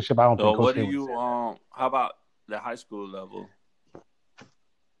national championship, I don't think Coach K would say that. How about the high school level?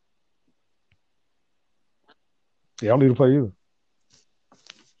 They don't need to play either.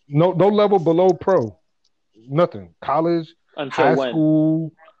 No level below pro. Nothing. College, high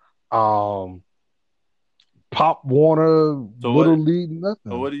school, Pop Warner, Little League,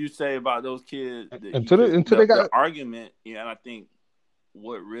 nothing. So what do you say about those kids? Until they got the argument, and I think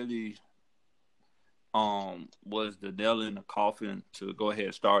what really was the nail in the coffin to go ahead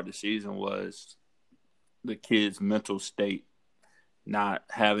and start the season was the kids' mental state, not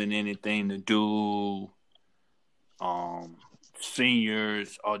having anything to do.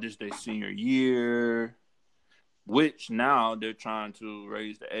 Seniors, this is their senior year, which now they're trying to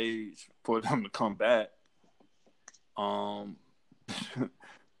raise the age for them to come back. To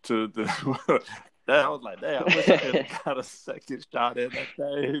the that I was like, damn, I wish I could have got a second shot at that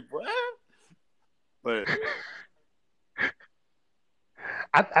thing, but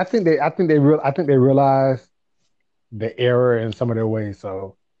I think they realize the error in some of their ways,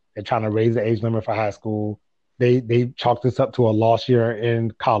 so they're trying to raise the age limit for high school. They chalked this up to a lost year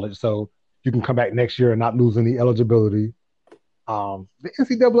in college, so you can come back next year and not lose any eligibility. The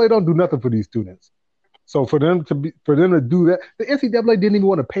NCAA don't do nothing for these students. So for them to do that, the NCAA didn't even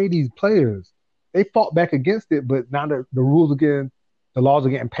want to pay these players. They fought back against it, but now the laws are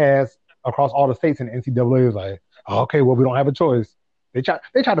getting passed across all the states, and the NCAA is like, okay, well, we don't have a choice. They try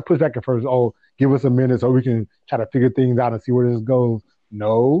to push back at first. Oh, give us a minute so we can try to figure things out and see where this goes.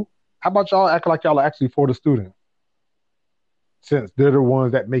 No. How about y'all act like y'all are actually for the student? Since they're the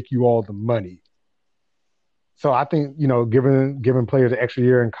ones that make you all the money. So I think, giving players an extra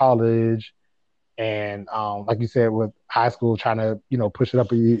year in college, and like you said, with high school, trying to push it up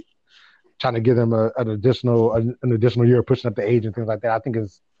trying to give them an additional year, pushing up the age and things like that. I think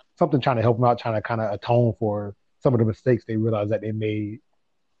is something trying to help them out, trying to kind of atone for some of the mistakes they realized that they made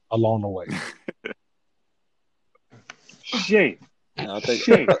along the way. Shame. I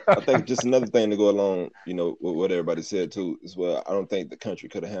think just another thing to go along, with what everybody said too, as well. I don't think the country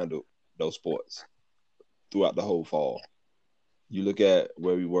could have handled those sports throughout the whole fall. You look at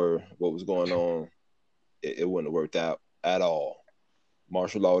where we were, what was going on, it wouldn't have worked out at all.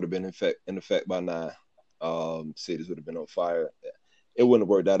 Martial law would have been in effect by now. Cities would have been on fire. It wouldn't have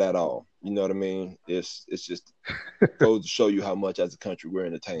worked out at all. You know what I mean? It's just goes to show you how much as a country we're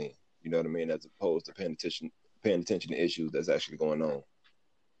entertained. You know what I mean? As opposed to paying attention to issues that's actually going on.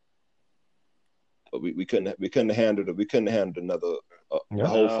 But we couldn't have handled another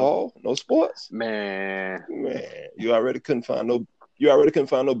whole fall. No sports. Man, you already couldn't find no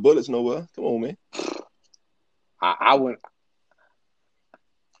bullets nowhere. Come on, man. I went.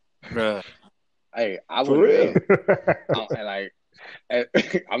 Bruh. Hey, I For went. real.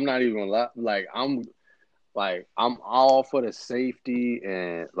 I'm not even gonna lie. I'm all for the safety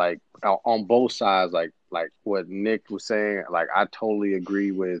and on both sides. Like what Nick was saying. I totally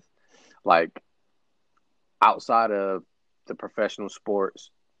agree with. Outside of the professional sports,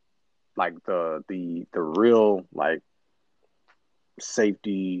 the real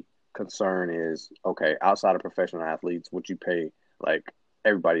safety concern is okay. Outside of professional athletes, what you pay,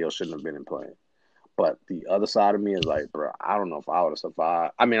 everybody else shouldn't have been in playing. But the other side of me is bro, I don't know if I would have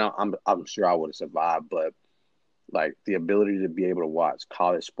survived. I mean, I'm sure I would have survived, but the ability to be able to watch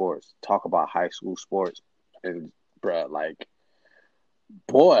college sports, talk about high school sports, and bro,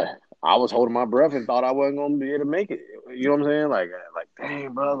 boy, I was holding my breath and thought I wasn't gonna be able to make it. You know what I'm saying?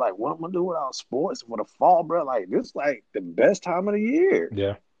 Dang, bro, what am I gonna do without sports for the fall, bro? This is the best time of the year.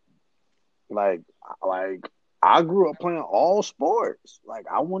 Yeah. I grew up playing all sports.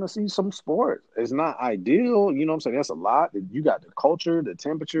 I want to see some sports. It's not ideal. You know what I'm saying? That's a lot. You got the culture, the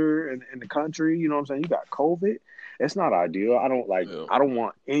temperature in the country. You know what I'm saying? You got COVID. It's not ideal. I don't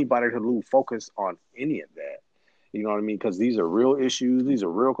want anybody to lose focus on any of that. You know what I mean? Because these are real issues. These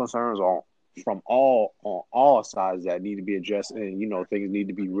are real concerns on all sides that need to be addressed. And, things need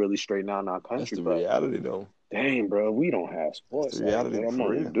to be really straightened out in our country. That's the reality, though. Dang, bro, we don't have sports. That's the reality. What I'm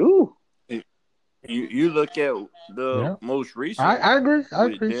going to do? You look at the most recent. I agree.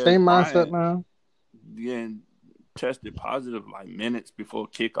 Same mindset, man. Getting tested positive minutes before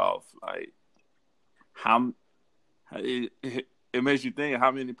kickoff. How it makes you think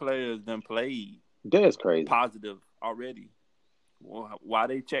how many players done played. That's crazy. Positive already. Well, why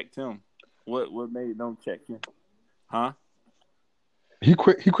they checked him? What made them check him? Huh? He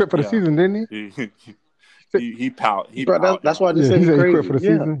quit for the season, didn't he? He pout. Bro, that's why I just said he crazy. quit for the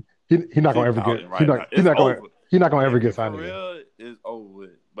season. He not gonna ever get. He not gonna ever get signed again. Real is over with.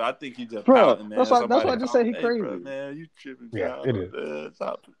 But I think he just Bro, pouting, man. that's why I just said he Hey, crazy. bro, man, you tripping? Yeah, child. it is. Man,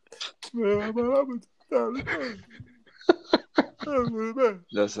 stop. Man,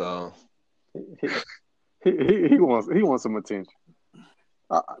 That's He wants some attention.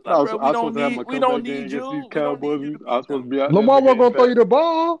 I was supposed to have my we don't comeback game need against you. these We don't Cowboys. need you to I was beat supposed to them. be out there. Lamar wasn't gonna throw you nigga, the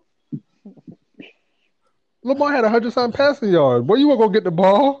ball. Lamar had 100-something passing yards. Boy, you weren't gonna get the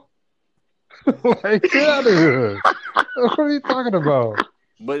ball. Like, get out of here. What are you talking about?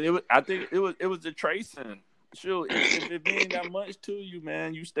 But I think it was the tracing. Sure, if it mean that much to you,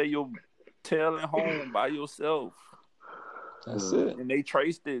 man, you stay your tail at home by yourself. That's it. And they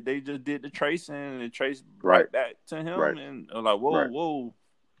traced it. They just did the tracing and it traced Right. right back to him. Right. And I'm like, whoa, Right. whoa,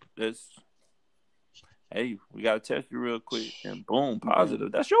 hey, we gotta test you real quick. And boom,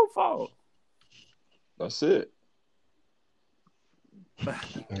 positive. That's your fault. That's it.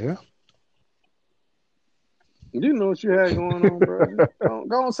 Yeah. You know what you had going on, bro.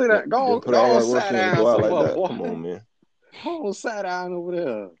 Go on, say that. Go on, Put all that sit work in down to go out like somewhere, that. boy. Come on, man. Go on, sit down over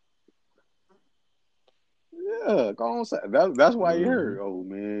there. Yeah, go on, sit. That's why you heard. Oh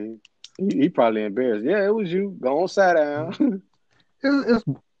man, he probably embarrassed. Yeah, it was you. Go on, sit down. It's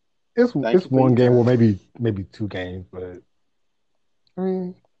Thank you for one your game, time. or maybe 2 games, but I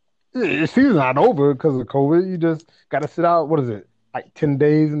mean, the season's not over because of COVID. You just got to sit out. What is it? Like 10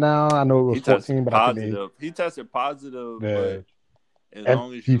 days now. I know it was He tested 14, but positive. He tested positive, but as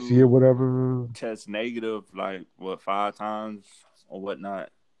long as FCC you or whatever. test negative, like 5 times or whatnot,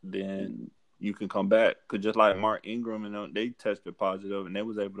 then you can come back. Cause just like Mark Ingram and them, they tested positive and they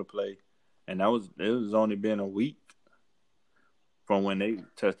was able to play, and it was only been a week from when they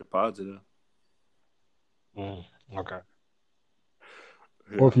tested positive. Okay.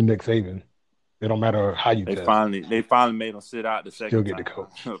 Yeah. Or if you Nick Saban, it don't matter how you They test. finally made him sit out the second Still get time. the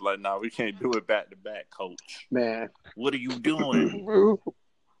coach. Like, nah, we can't do it back to back, coach. Man, What are you doing?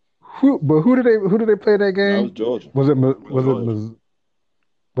 Who did they play that game? That was Georgia. Was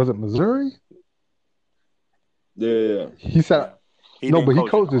it Missouri? Yeah. He said He no, didn't but he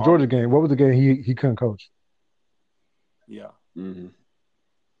coach coached in the Georgia Auburn. game. What was the game he couldn't coach? Yeah, Mm-hmm.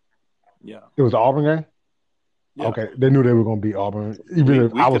 yeah. It was the Auburn game. Yeah. Okay, they knew they were going to beat Auburn, even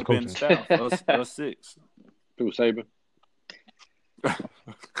if we I was could have been coaching. staff. Us 6. through Saban.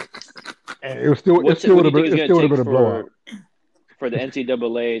 And it still would have What do you think been it's going to take a blowout. for the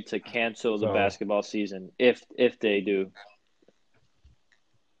NCAA to cancel the So- basketball season if they do?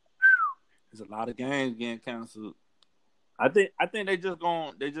 There's a lot of games getting canceled. I think they just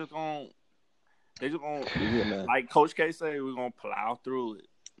gonna like Coach K say, we're gonna plow through it.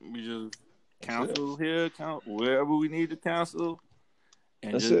 We just cancel here, wherever we need to cancel,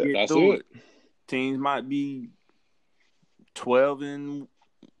 and That's just it. get That's through it. it. Teams might be 12-1.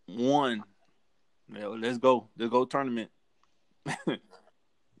 Yeah, let's go tournament.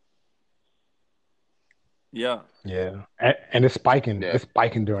 Yeah, Yeah, and it's spiking. Yeah. It's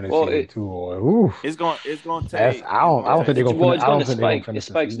spiking during the Well, season too. Or oof. it's gonna That's take. I don't think they're gonna. Well, Finish, it's I going don't to think they're gonna spike. finish It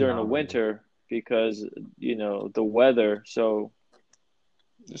the spikes season during the out. winter because the weather. So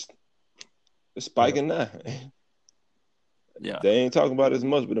It's spiking now. Yeah, They ain't talking about it as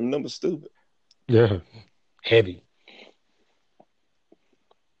much, but them numbers stupid. Yeah, heavy.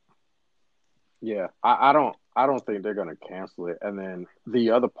 Yeah, I don't think they're gonna cancel it. And then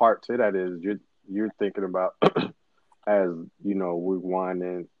the other part to that is you're thinking about as we're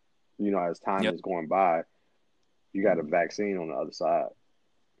winding, as time Yep. is going by, you got a vaccine on the other side.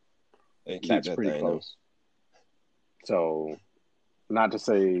 They keep That's that pretty thing close. So, not to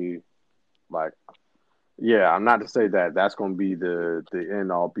say I'm not to say that that's going to be the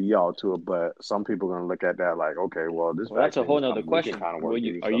end all be all to it, but some people are going to look at that like, okay, well, this that's a vaccine whole is nother coming. We question. can kind of work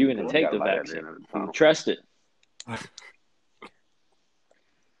through Are stuff you going to because we take got the light at the vaccine? end of the Do you tunnel. trust it?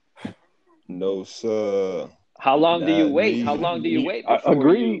 No, sir. How long do you Not wait? me. How long do you wait I before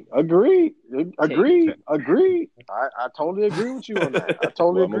agree. you Agreed. I totally agree with you on that. I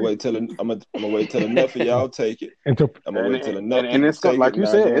totally Well, I'm gonna agree. wait till enough of y'all take it. Until I'm gonna wait till enough And people it's take like it. you And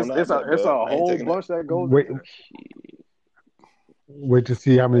I said, go on it's out there, a but I ain't whole taking bunch that goes wait, into that. wait to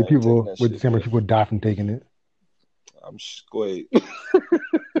see how many I ain't taking people. that Wait to shit, see how many man. people die from taking it. I'm squared.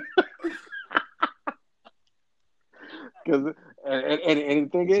 Because and the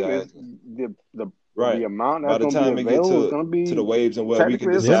thing is Exactly. the Right. amount By that's the going to time be it get available is going to to the be waves and where we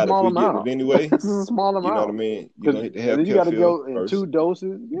can technically it's a decide if small we getting amount. it anyway, This is a small you know what I amount. mean? You're gonna hit the And then you got healthcare to go field in first. 2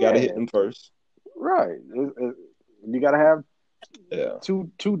 doses. You gotta hit them first. Right. You got to have Yeah.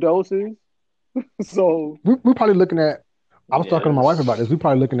 two doses. So We're probably looking at. I was Yeah, talking to my wife about this. We're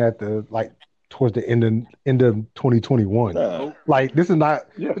probably looking at the towards the end of 2021. Nah. Like this is not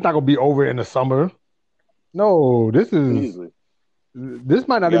Yeah. it's not gonna be over in the summer. No, this Easily.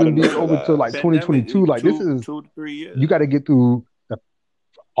 might not You gotta even be over till like normalize. 2022. Like this is 2 to 3 years. you got to get through the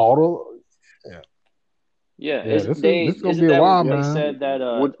auto. Yeah, Yeah, this is gonna isn't be a that while, what they man. said that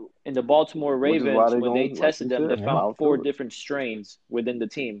What- in the Baltimore Which is why Ravens they when they gonna, like tested you them, they said, found plow 4 through it. different strains within the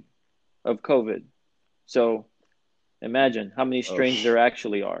team of COVID. So imagine how many strains there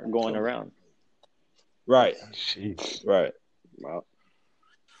actually are going around. Right. Jeez. Right. Wow.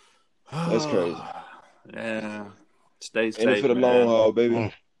 That's crazy. Yeah. Stay In it safe, for the man. long haul,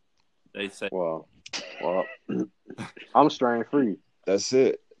 baby. Stay safe. Well, I'm strain free. That's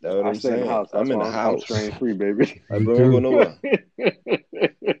it. That's what I I'm stay in saying. the house. I'm in the I'm house. strain free, baby. I Me bro, too. ain't go nowhere.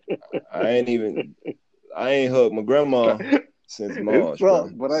 I ain't hugged my grandma since March, It's bro. up,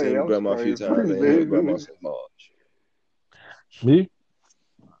 but hey, Seen I'm grandma a few strain times. free, I ain't hugged grandma baby. since March. Me,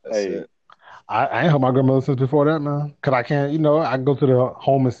 That's Hey. it. I ain't heard my grandmother since before that, man. Cause I can't, I can go to the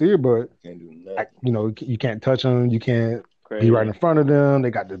home and see her, but Can't do nothing. you can't touch them. You can't Crazy. be right in front of them.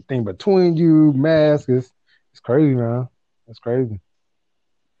 They got the thing between you, mask. It's crazy, man. It's crazy.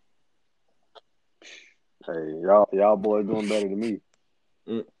 Hey, y'all boys doing better than me.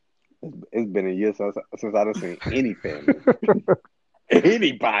 Mm. It's been a year since I done seen any family,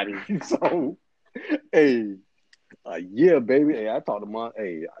 anybody. So, hey, a year, baby. Hey, I talked to Mom.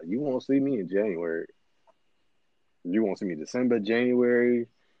 Hey, you won't see me in January. You won't see me December, January.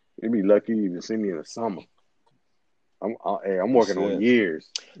 You'd be lucky to see me in the summer. I'm working That's on it. years.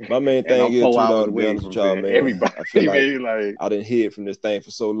 My main And thing I'm is 4 too, hours though, to be away honest from with y'all, seeing man. everybody. I feel like Baby, I done hid from this thing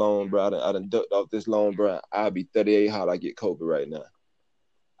for so long, bro. I done ducked off this long, bro. I'll be 38 hot. I get COVID right now.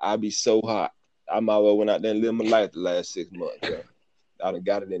 I'll be so hot. I might well went out there and lived my life the last 6 months, bro. I done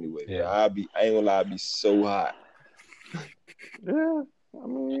got it anyway. Yeah. Bro. I ain't gonna lie, I be so hot. yeah. I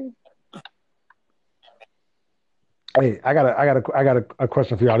mean, Hey, I got a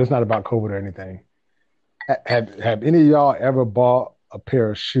question for y'all. It's not about COVID or anything. Have any of y'all ever bought a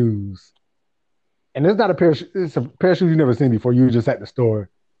pair of shoes? And it's not a pair. It's a pair of shoes you never seen before. You were just at the store,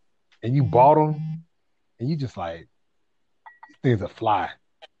 and you bought them, and you just like these things are fly.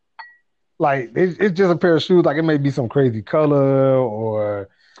 Like it's just a pair of shoes. Like it may be some crazy color, or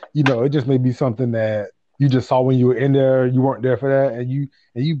it just may be something that you just saw when you were in there. You weren't there for that, and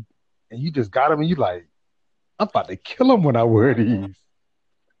you just got them, and you like, I'm about to kill them when I wear these.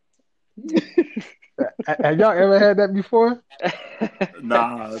 Have y'all ever had that before?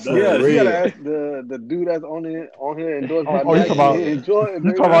 Nah, For yeah, you real. gotta ask the dude that's on here endorsed by Oh, you Nike talking and Jordan. You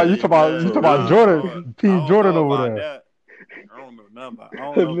baby. talking For about real. Jordan, I Team don't Jordan know over about there. that. I don't know nothing about. I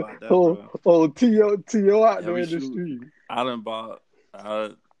don't know about that, bro. Oh, T.O. out there Every in the shoe street. I done bought.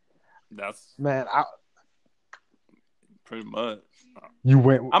 That's Man, pretty much. you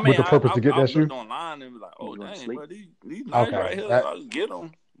went I mean, with the purpose to get I that shoe? looked online and was like, oh You went to dang, sleep? bro, these nice Okay, right here. that- I'll get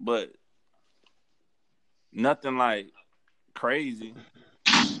them, but nothing like crazy.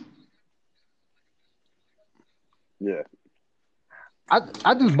 Yeah.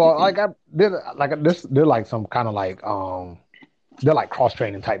 I just bought they're like some kind of like they're like cross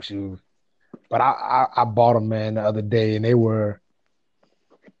training type shoes, but I bought them, man, the other day, and they were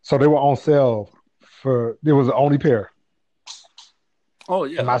on sale there was the only pair Oh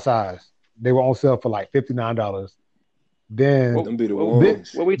in my yeah, size. They were on sale for like $59. Then Them be the What-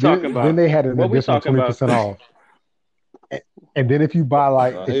 ones. What we talking then about? they had an What we additional talking about? 20% off. And then if you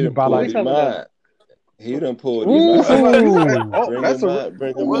buy He done What pulled we his talking mind. about? He done pulled Ooh. his mind. Oh, Bring that's him a out.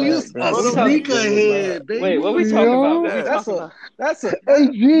 Bring him What out. is- Bring a what him we out. talking- Bring him sneakerhead, out. baby. Wait, what we talking about? What we That's talking a about? that's a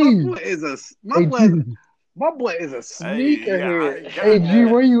AG. my boy is a Hey, sneakerhead. yeah, I got AG,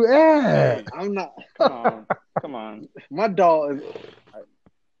 that. where you at? Hey, I'm not. Come on. My dog is.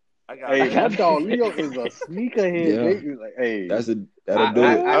 I got Hey, my that. dog Leo is a sneakerhead. Yeah. Baby. Like, hey, That'll do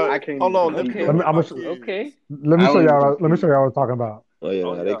it. I can't. Hold on, even let me compete. go get Okay. my I'm kids. Okay. Let me I show don't y'all. even Let me show y'all what I'm talking about. Oh yeah,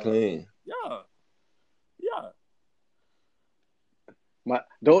 Oh, they yeah. clean. Yeah.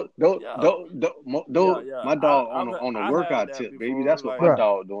 Don't Yeah. my dog on a I workout had that tip, baby. before, That's what like, my Bruh.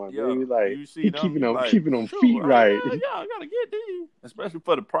 dog doing, yeah, baby. Like you see he them, keeping you them like, keeping them shoot, feet right. I gotta get these, especially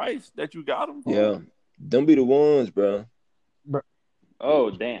for the price that you got them for. Yeah. Them be the ones, bro. Oh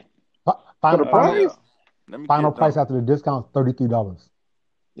damn. For the price? Yeah. Let me Final get price them. after the discount, $33.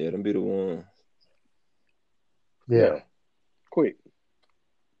 Yeah, them be the ones. Yeah. Quick.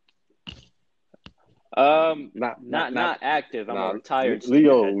 Not active. I'm Nah, a tired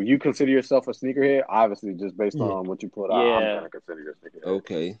Leo, sneakerhead. you consider yourself a sneakerhead? Obviously, just based Yeah. on what you put out, I'm Yeah. gonna consider you a sneakerhead.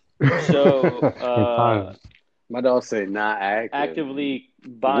 Okay. So Fine. My dog said not active. actively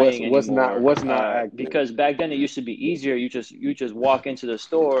buying What's anymore. not active? Because back then it used to be easier. You just walk into the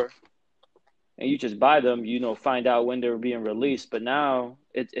store and you just buy them, find out when they're being released. But now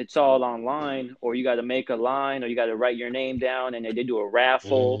it's all online, or you got to make a line, or you got to write your name down, and they do a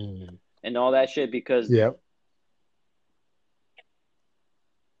raffle and all that shit because Yep.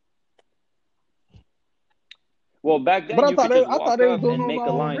 well, back then But you could just I walk thought they was up doing and those make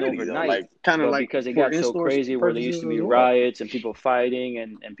a line already, though. overnight. Like kind of But like because it for got so in-store crazy where there used purchases to be as well. riots and people fighting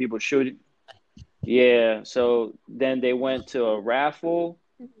and people shooting. Yeah, so then they went to a raffle,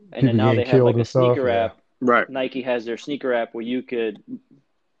 and then People now they getting have killed like a and stuff. sneaker Yeah. app. Right. Nike has their sneaker app where you could,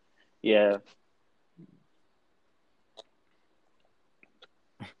 yeah.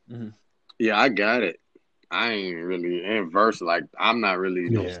 Yeah, I got it. I ain't really inverse. Like I'm not really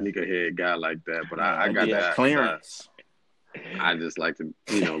no Yeah. sneakerhead guy like that. But I Man, got yeah, that. clearance. I just like to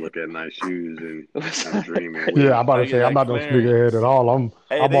look at nice shoes and dream and Yeah, wish. I'm about to I get say I'm that not no clearance. sneakerhead at all. I'm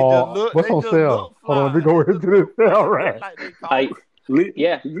They all just what's they on just sale? look Hold on, let me fly. go into this sale Look rack. like they I cost.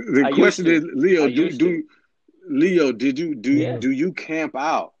 yeah, The I used question is, to. Leo, I used to. Leo, did you Yeah. do you camp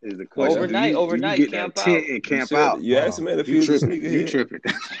out? Is the question. Overnight Do you get camp that tent out. and camp You out? said you asked him if he You was a tripping? You sneakerhead. tripping?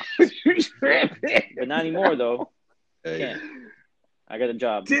 You tripping? But not anymore though. Hey, Can't. I got a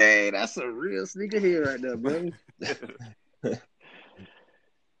job. Dang, that's a real sneakerhead right there, brother.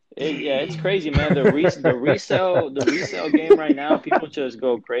 It's crazy, man. The resale game right now, people just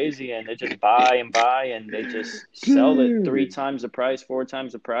go crazy and they just buy and they just sell it 3 times the price, 4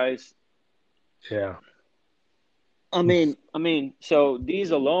 times the price. Yeah. I mean, so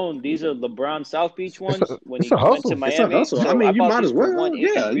these are LeBron South Beach ones when It's he a went to hustle. It's a Miami. hustle. So I mean, you bought might these as for well. $180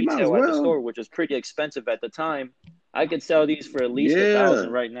 Yeah, you might as retail at the well. store, which was pretty expensive at the time. I could sell these for at least Yeah. $1,000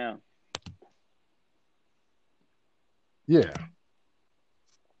 right now. Yeah.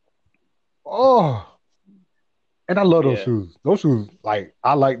 Oh, and I love those Yeah. shoes. Those shoes, like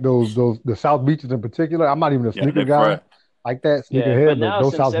I like those the South Beaches in particular. I'm not even a Yeah, sneaker they're guy fresh. like that, Yeah, sneakerhead, but but now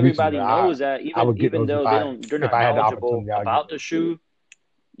those since South Beaches, everybody man, knows that, I would get even those though they're if not I had the knowledgeable opportunity. I'd about get the those. shoe,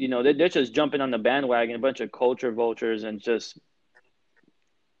 they're just jumping on the bandwagon, a bunch of culture vultures, and just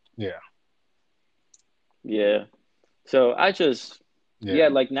Yeah. So I just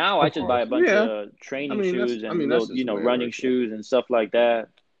like now I Of just buy a course. bunch Yeah. of training that's shoes and that's little, just the way it running works. shoes and stuff like that.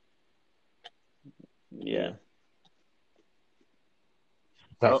 Yeah.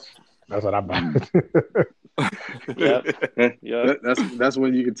 That's what I buy. Yep. That's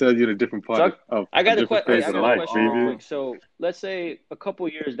when you can tell you the different part of I got the a different question. phase I of got a life, question real baby. quick. So let's say a couple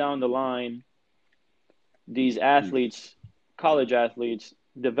years down the line, these athletes, college athletes,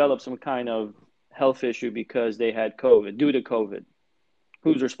 develop some kind of health issue because they had COVID, due to COVID.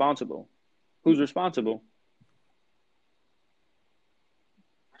 Who's responsible?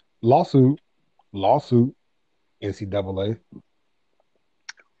 Lawsuit, NCAA.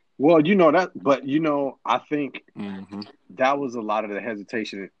 Well, I think Mm-hmm. that was a lot of the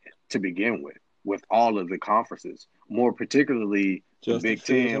hesitation to begin with all of the conferences, more particularly the Justin Big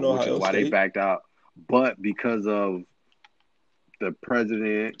Fields Ten, and which is Ohio why they State. backed out. But because of the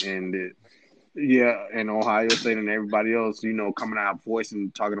president and and Ohio State and everybody else, coming out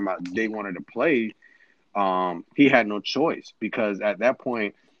voicing, talking about they wanted to play, he had no choice because at that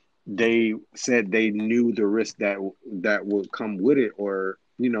point they said they knew the risk that would come with it, or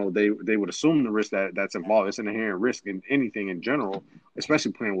they would assume the risk that's involved. It's an inherent risk in anything in general,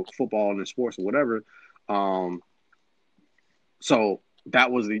 especially playing with football and sports or whatever. So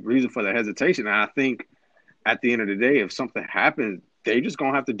that was the reason for the hesitation. And I think at the end of the day, if something happens, they just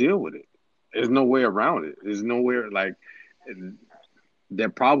gonna have to deal with it. There's no way around it. There's nowhere they're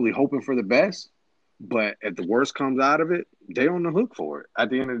probably hoping for the best, but if the worst comes out of it, they on the hook for it. At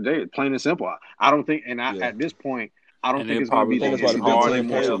the end of the day, plain and simple. I don't think, at this point, I don't And think it it's going to probably be the think that's why the hard Big NCAA Ten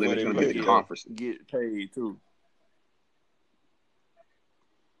more so players than went it's in going to be the play. conferences. get paid too.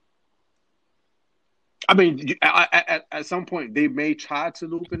 I mean, at some point, they may try to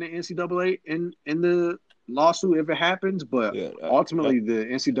loop in the NCAA in the lawsuit if it happens, but ultimately the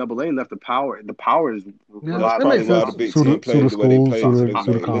NCAA left the power. The power is Yeah, That's that probably makes why sense. the Big Sue Ten the played the way they school, played. sue So the they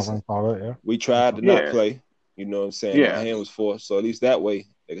sue the say, listen, conference, all that. Yeah. we tried to not play. You know what I'm saying? Yeah. Our hand was forced. So at least that way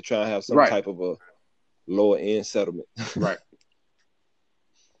they could try and have some Right. type of a lower end settlement. Right.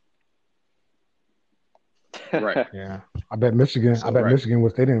 Right. Yeah, I bet Michigan. So, Michigan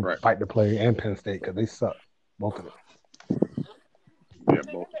wish they didn't Right. fight to play, and Penn State because they suck, both of them. Yeah,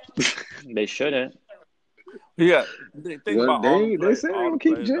 both. They shouldn't. Yeah, think about all the they players, said they all don't the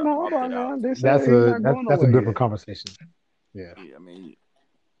keep players Jim that Harbaugh, opted out. man. They said That's he's not going that's a nowhere different yet. conversation. Yeah. Yeah, I mean,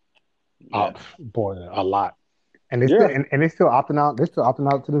 Oh, boy, a lot, and they Yeah. still and they still opting out. They're still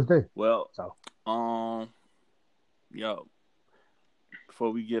opting out to this day. well, So yo,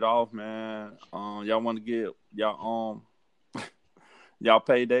 before we get off, man, y'all want to get y'all Y'all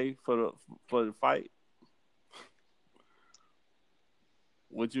payday for the fight?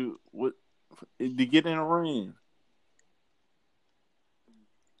 Would you to get in the ring?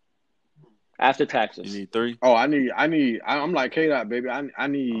 After You taxes. need 3. Oh, I'm like K-Dot, baby. I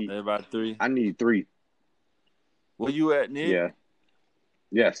need Everybody 3. I need 3. Where you at, Nick? Yeah.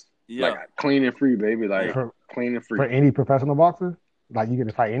 Yes. Yeah. Like clean and free, baby. Like For, clean and for free. any professional boxer, like you get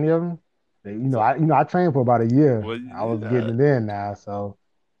to fight any of them. I trained for about a year. Well, I was yeah. getting it in now, so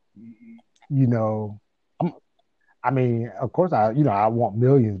of course I want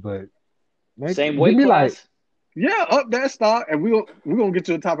millions, but man, Same give weight me class. like Yeah, up that stock, and we're gonna get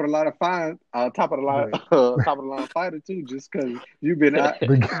you the top of the line top of the line fighter too, just because you've been out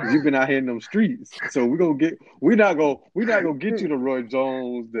here in them streets. So we're not gonna get you the Roy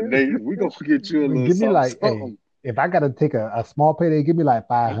Jones, the Nate. We're gonna get you a little give me something, like, something. hey, if I gotta take a small payday, give me like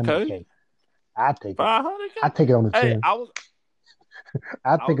 500K. Okay. I take it. 500K. I take it on the Hey, chin.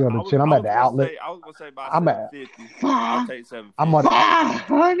 I take it on the chin. I'm at the outlet. I was gonna say about I'm at- 750. I'll take 750. I'm on.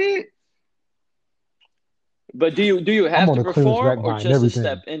 500. But do you I'm have on to the clearance rack perform or buying just everything. to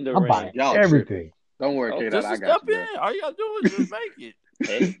step in the I'm ring? buying Y'all everything. Don't worry, Oh, K. Just I to got step you, in. bro. All you gotta do is just make it.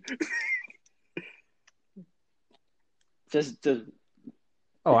 Hey. just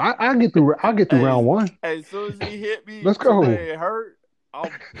Oh, I'll get through. I'll get through Hey. round 1. Hey, as soon as he hit me, Let's go. to where it hurt, I'll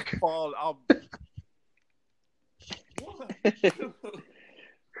fall.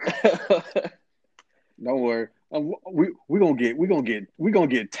 Don't worry. We gonna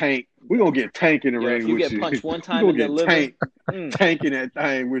get Tank. We gonna get Tank in the Yo, ring if you with get you. punched one We time gonna in the get liver, Tank in that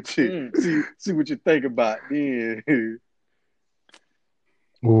thing with you. See what you think about then.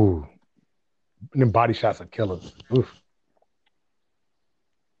 Ooh, and them body shots are killers. Oof.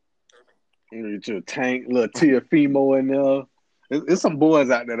 Get your Tank, little Tiafimo in there. There's some boys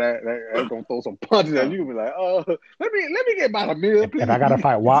out there that gonna throw some punches at you. Be like, let me get about a meal, please. If I gotta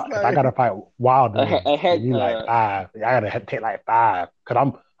fight Wilder, I had, give me like 5. I gotta take like 5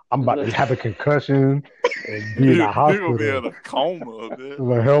 because I'm about to have a concussion and be in the You hospital. gonna be in a coma, man.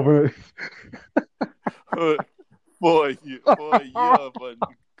 Like, help it. for a year, but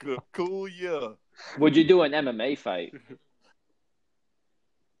cool year. would you do an MMA fight?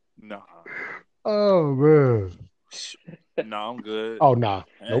 Nah. Oh man. No, I'm good. Oh nah.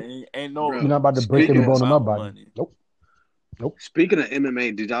 Nope. Ain't no. You're not about to break every bone in my body. Money. Nope. Speaking of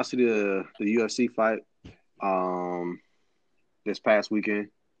MMA, did y'all see the UFC fight this past weekend?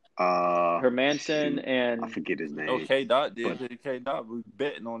 Hermanson and I forget his name. Okay, Dot did. K-Dot was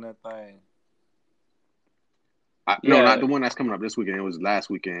betting on that thing. No, not the one that's coming up this weekend. It was last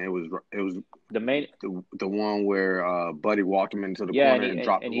weekend. It was the main the one where Buddy walked him into the corner and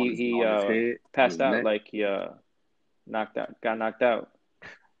dropped him on his head. Passed out neck. like he got knocked out.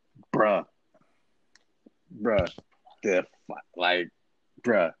 Bruh,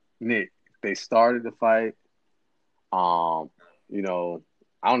 Nick, they started the fight. I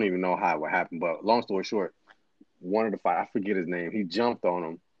don't even know how it would happen, but long story short, one of the fight, I forget his name, he jumped on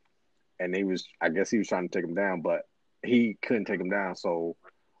him, and I guess he was trying to take him down, but he couldn't take him down. So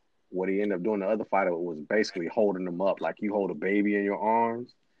what he ended up doing, the other fighter was basically holding him up like you hold a baby in your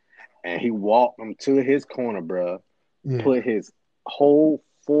arms, and he walked him to his corner, bruh, put his whole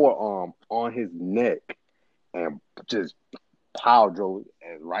forearm on his neck, and just power drove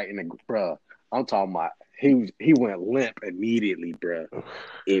it right in the bruh. I'm talking about he went limp immediately, bruh.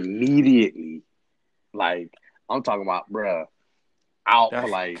 Immediately. Like, I'm talking about, bruh, out That's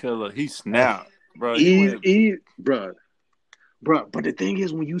for like killer. He snapped, bro. Bruh. But the thing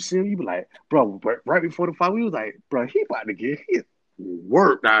is, when you see him, you be like, bro, right before the fight, we was like, bro, he about to get his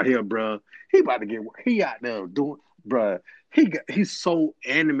work out here, bro. He about to get he out there doing, bro. He's so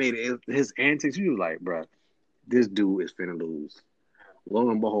animated, his antics. You was like, bro, this dude is finna lose. Lo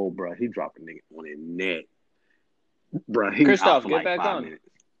and behold, bro, he dropped a nigga on his neck. Bro, he was out for like 5 minutes.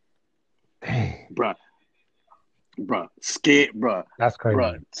 Dang. Bro, scared, bro. That's crazy.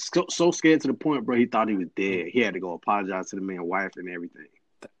 Bro, so scared to the point, bro, he thought he was dead. He had to go apologize to the man's wife and everything.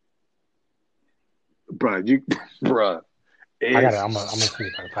 Bro, I'm gonna see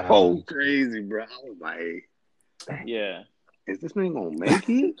if I can find out. Oh, crazy, bro. I was like, yeah. Is this man gonna make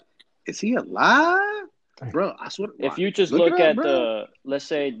it? Is he alive? Bro, I swear. If you just look at let's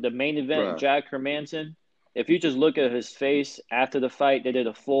say the main event, Jack Hermanson, if you just look at his face after the fight, they did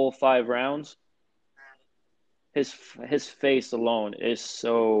a full 5 rounds. His face alone is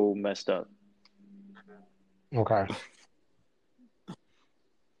so messed up. Okay.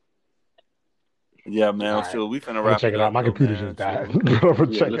 Yeah, man. So we finna wrap check it out. My computer just died.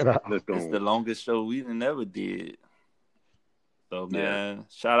 Check it out. It's the longest show we ever did. So, man,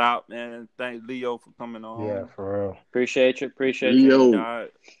 shout out, man. Thank Leo for coming on. Yeah, for real. Appreciate you. Leo. He died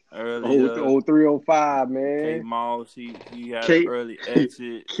earlier. 0305, K man. Moss, he had an early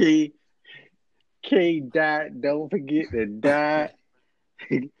exit. K died. Don't forget to die.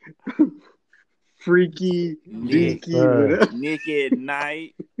 Freaky Deaky. Nikki at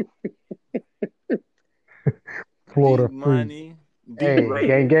Night. Florida Big Money.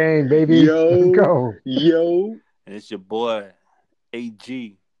 Hey, gang, baby. Yo. Let's go. Yo. And it's your boy,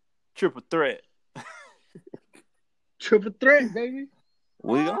 AG. Triple Threat. Triple threat, baby.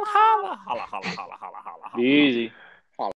 We gonna holla. Be easy.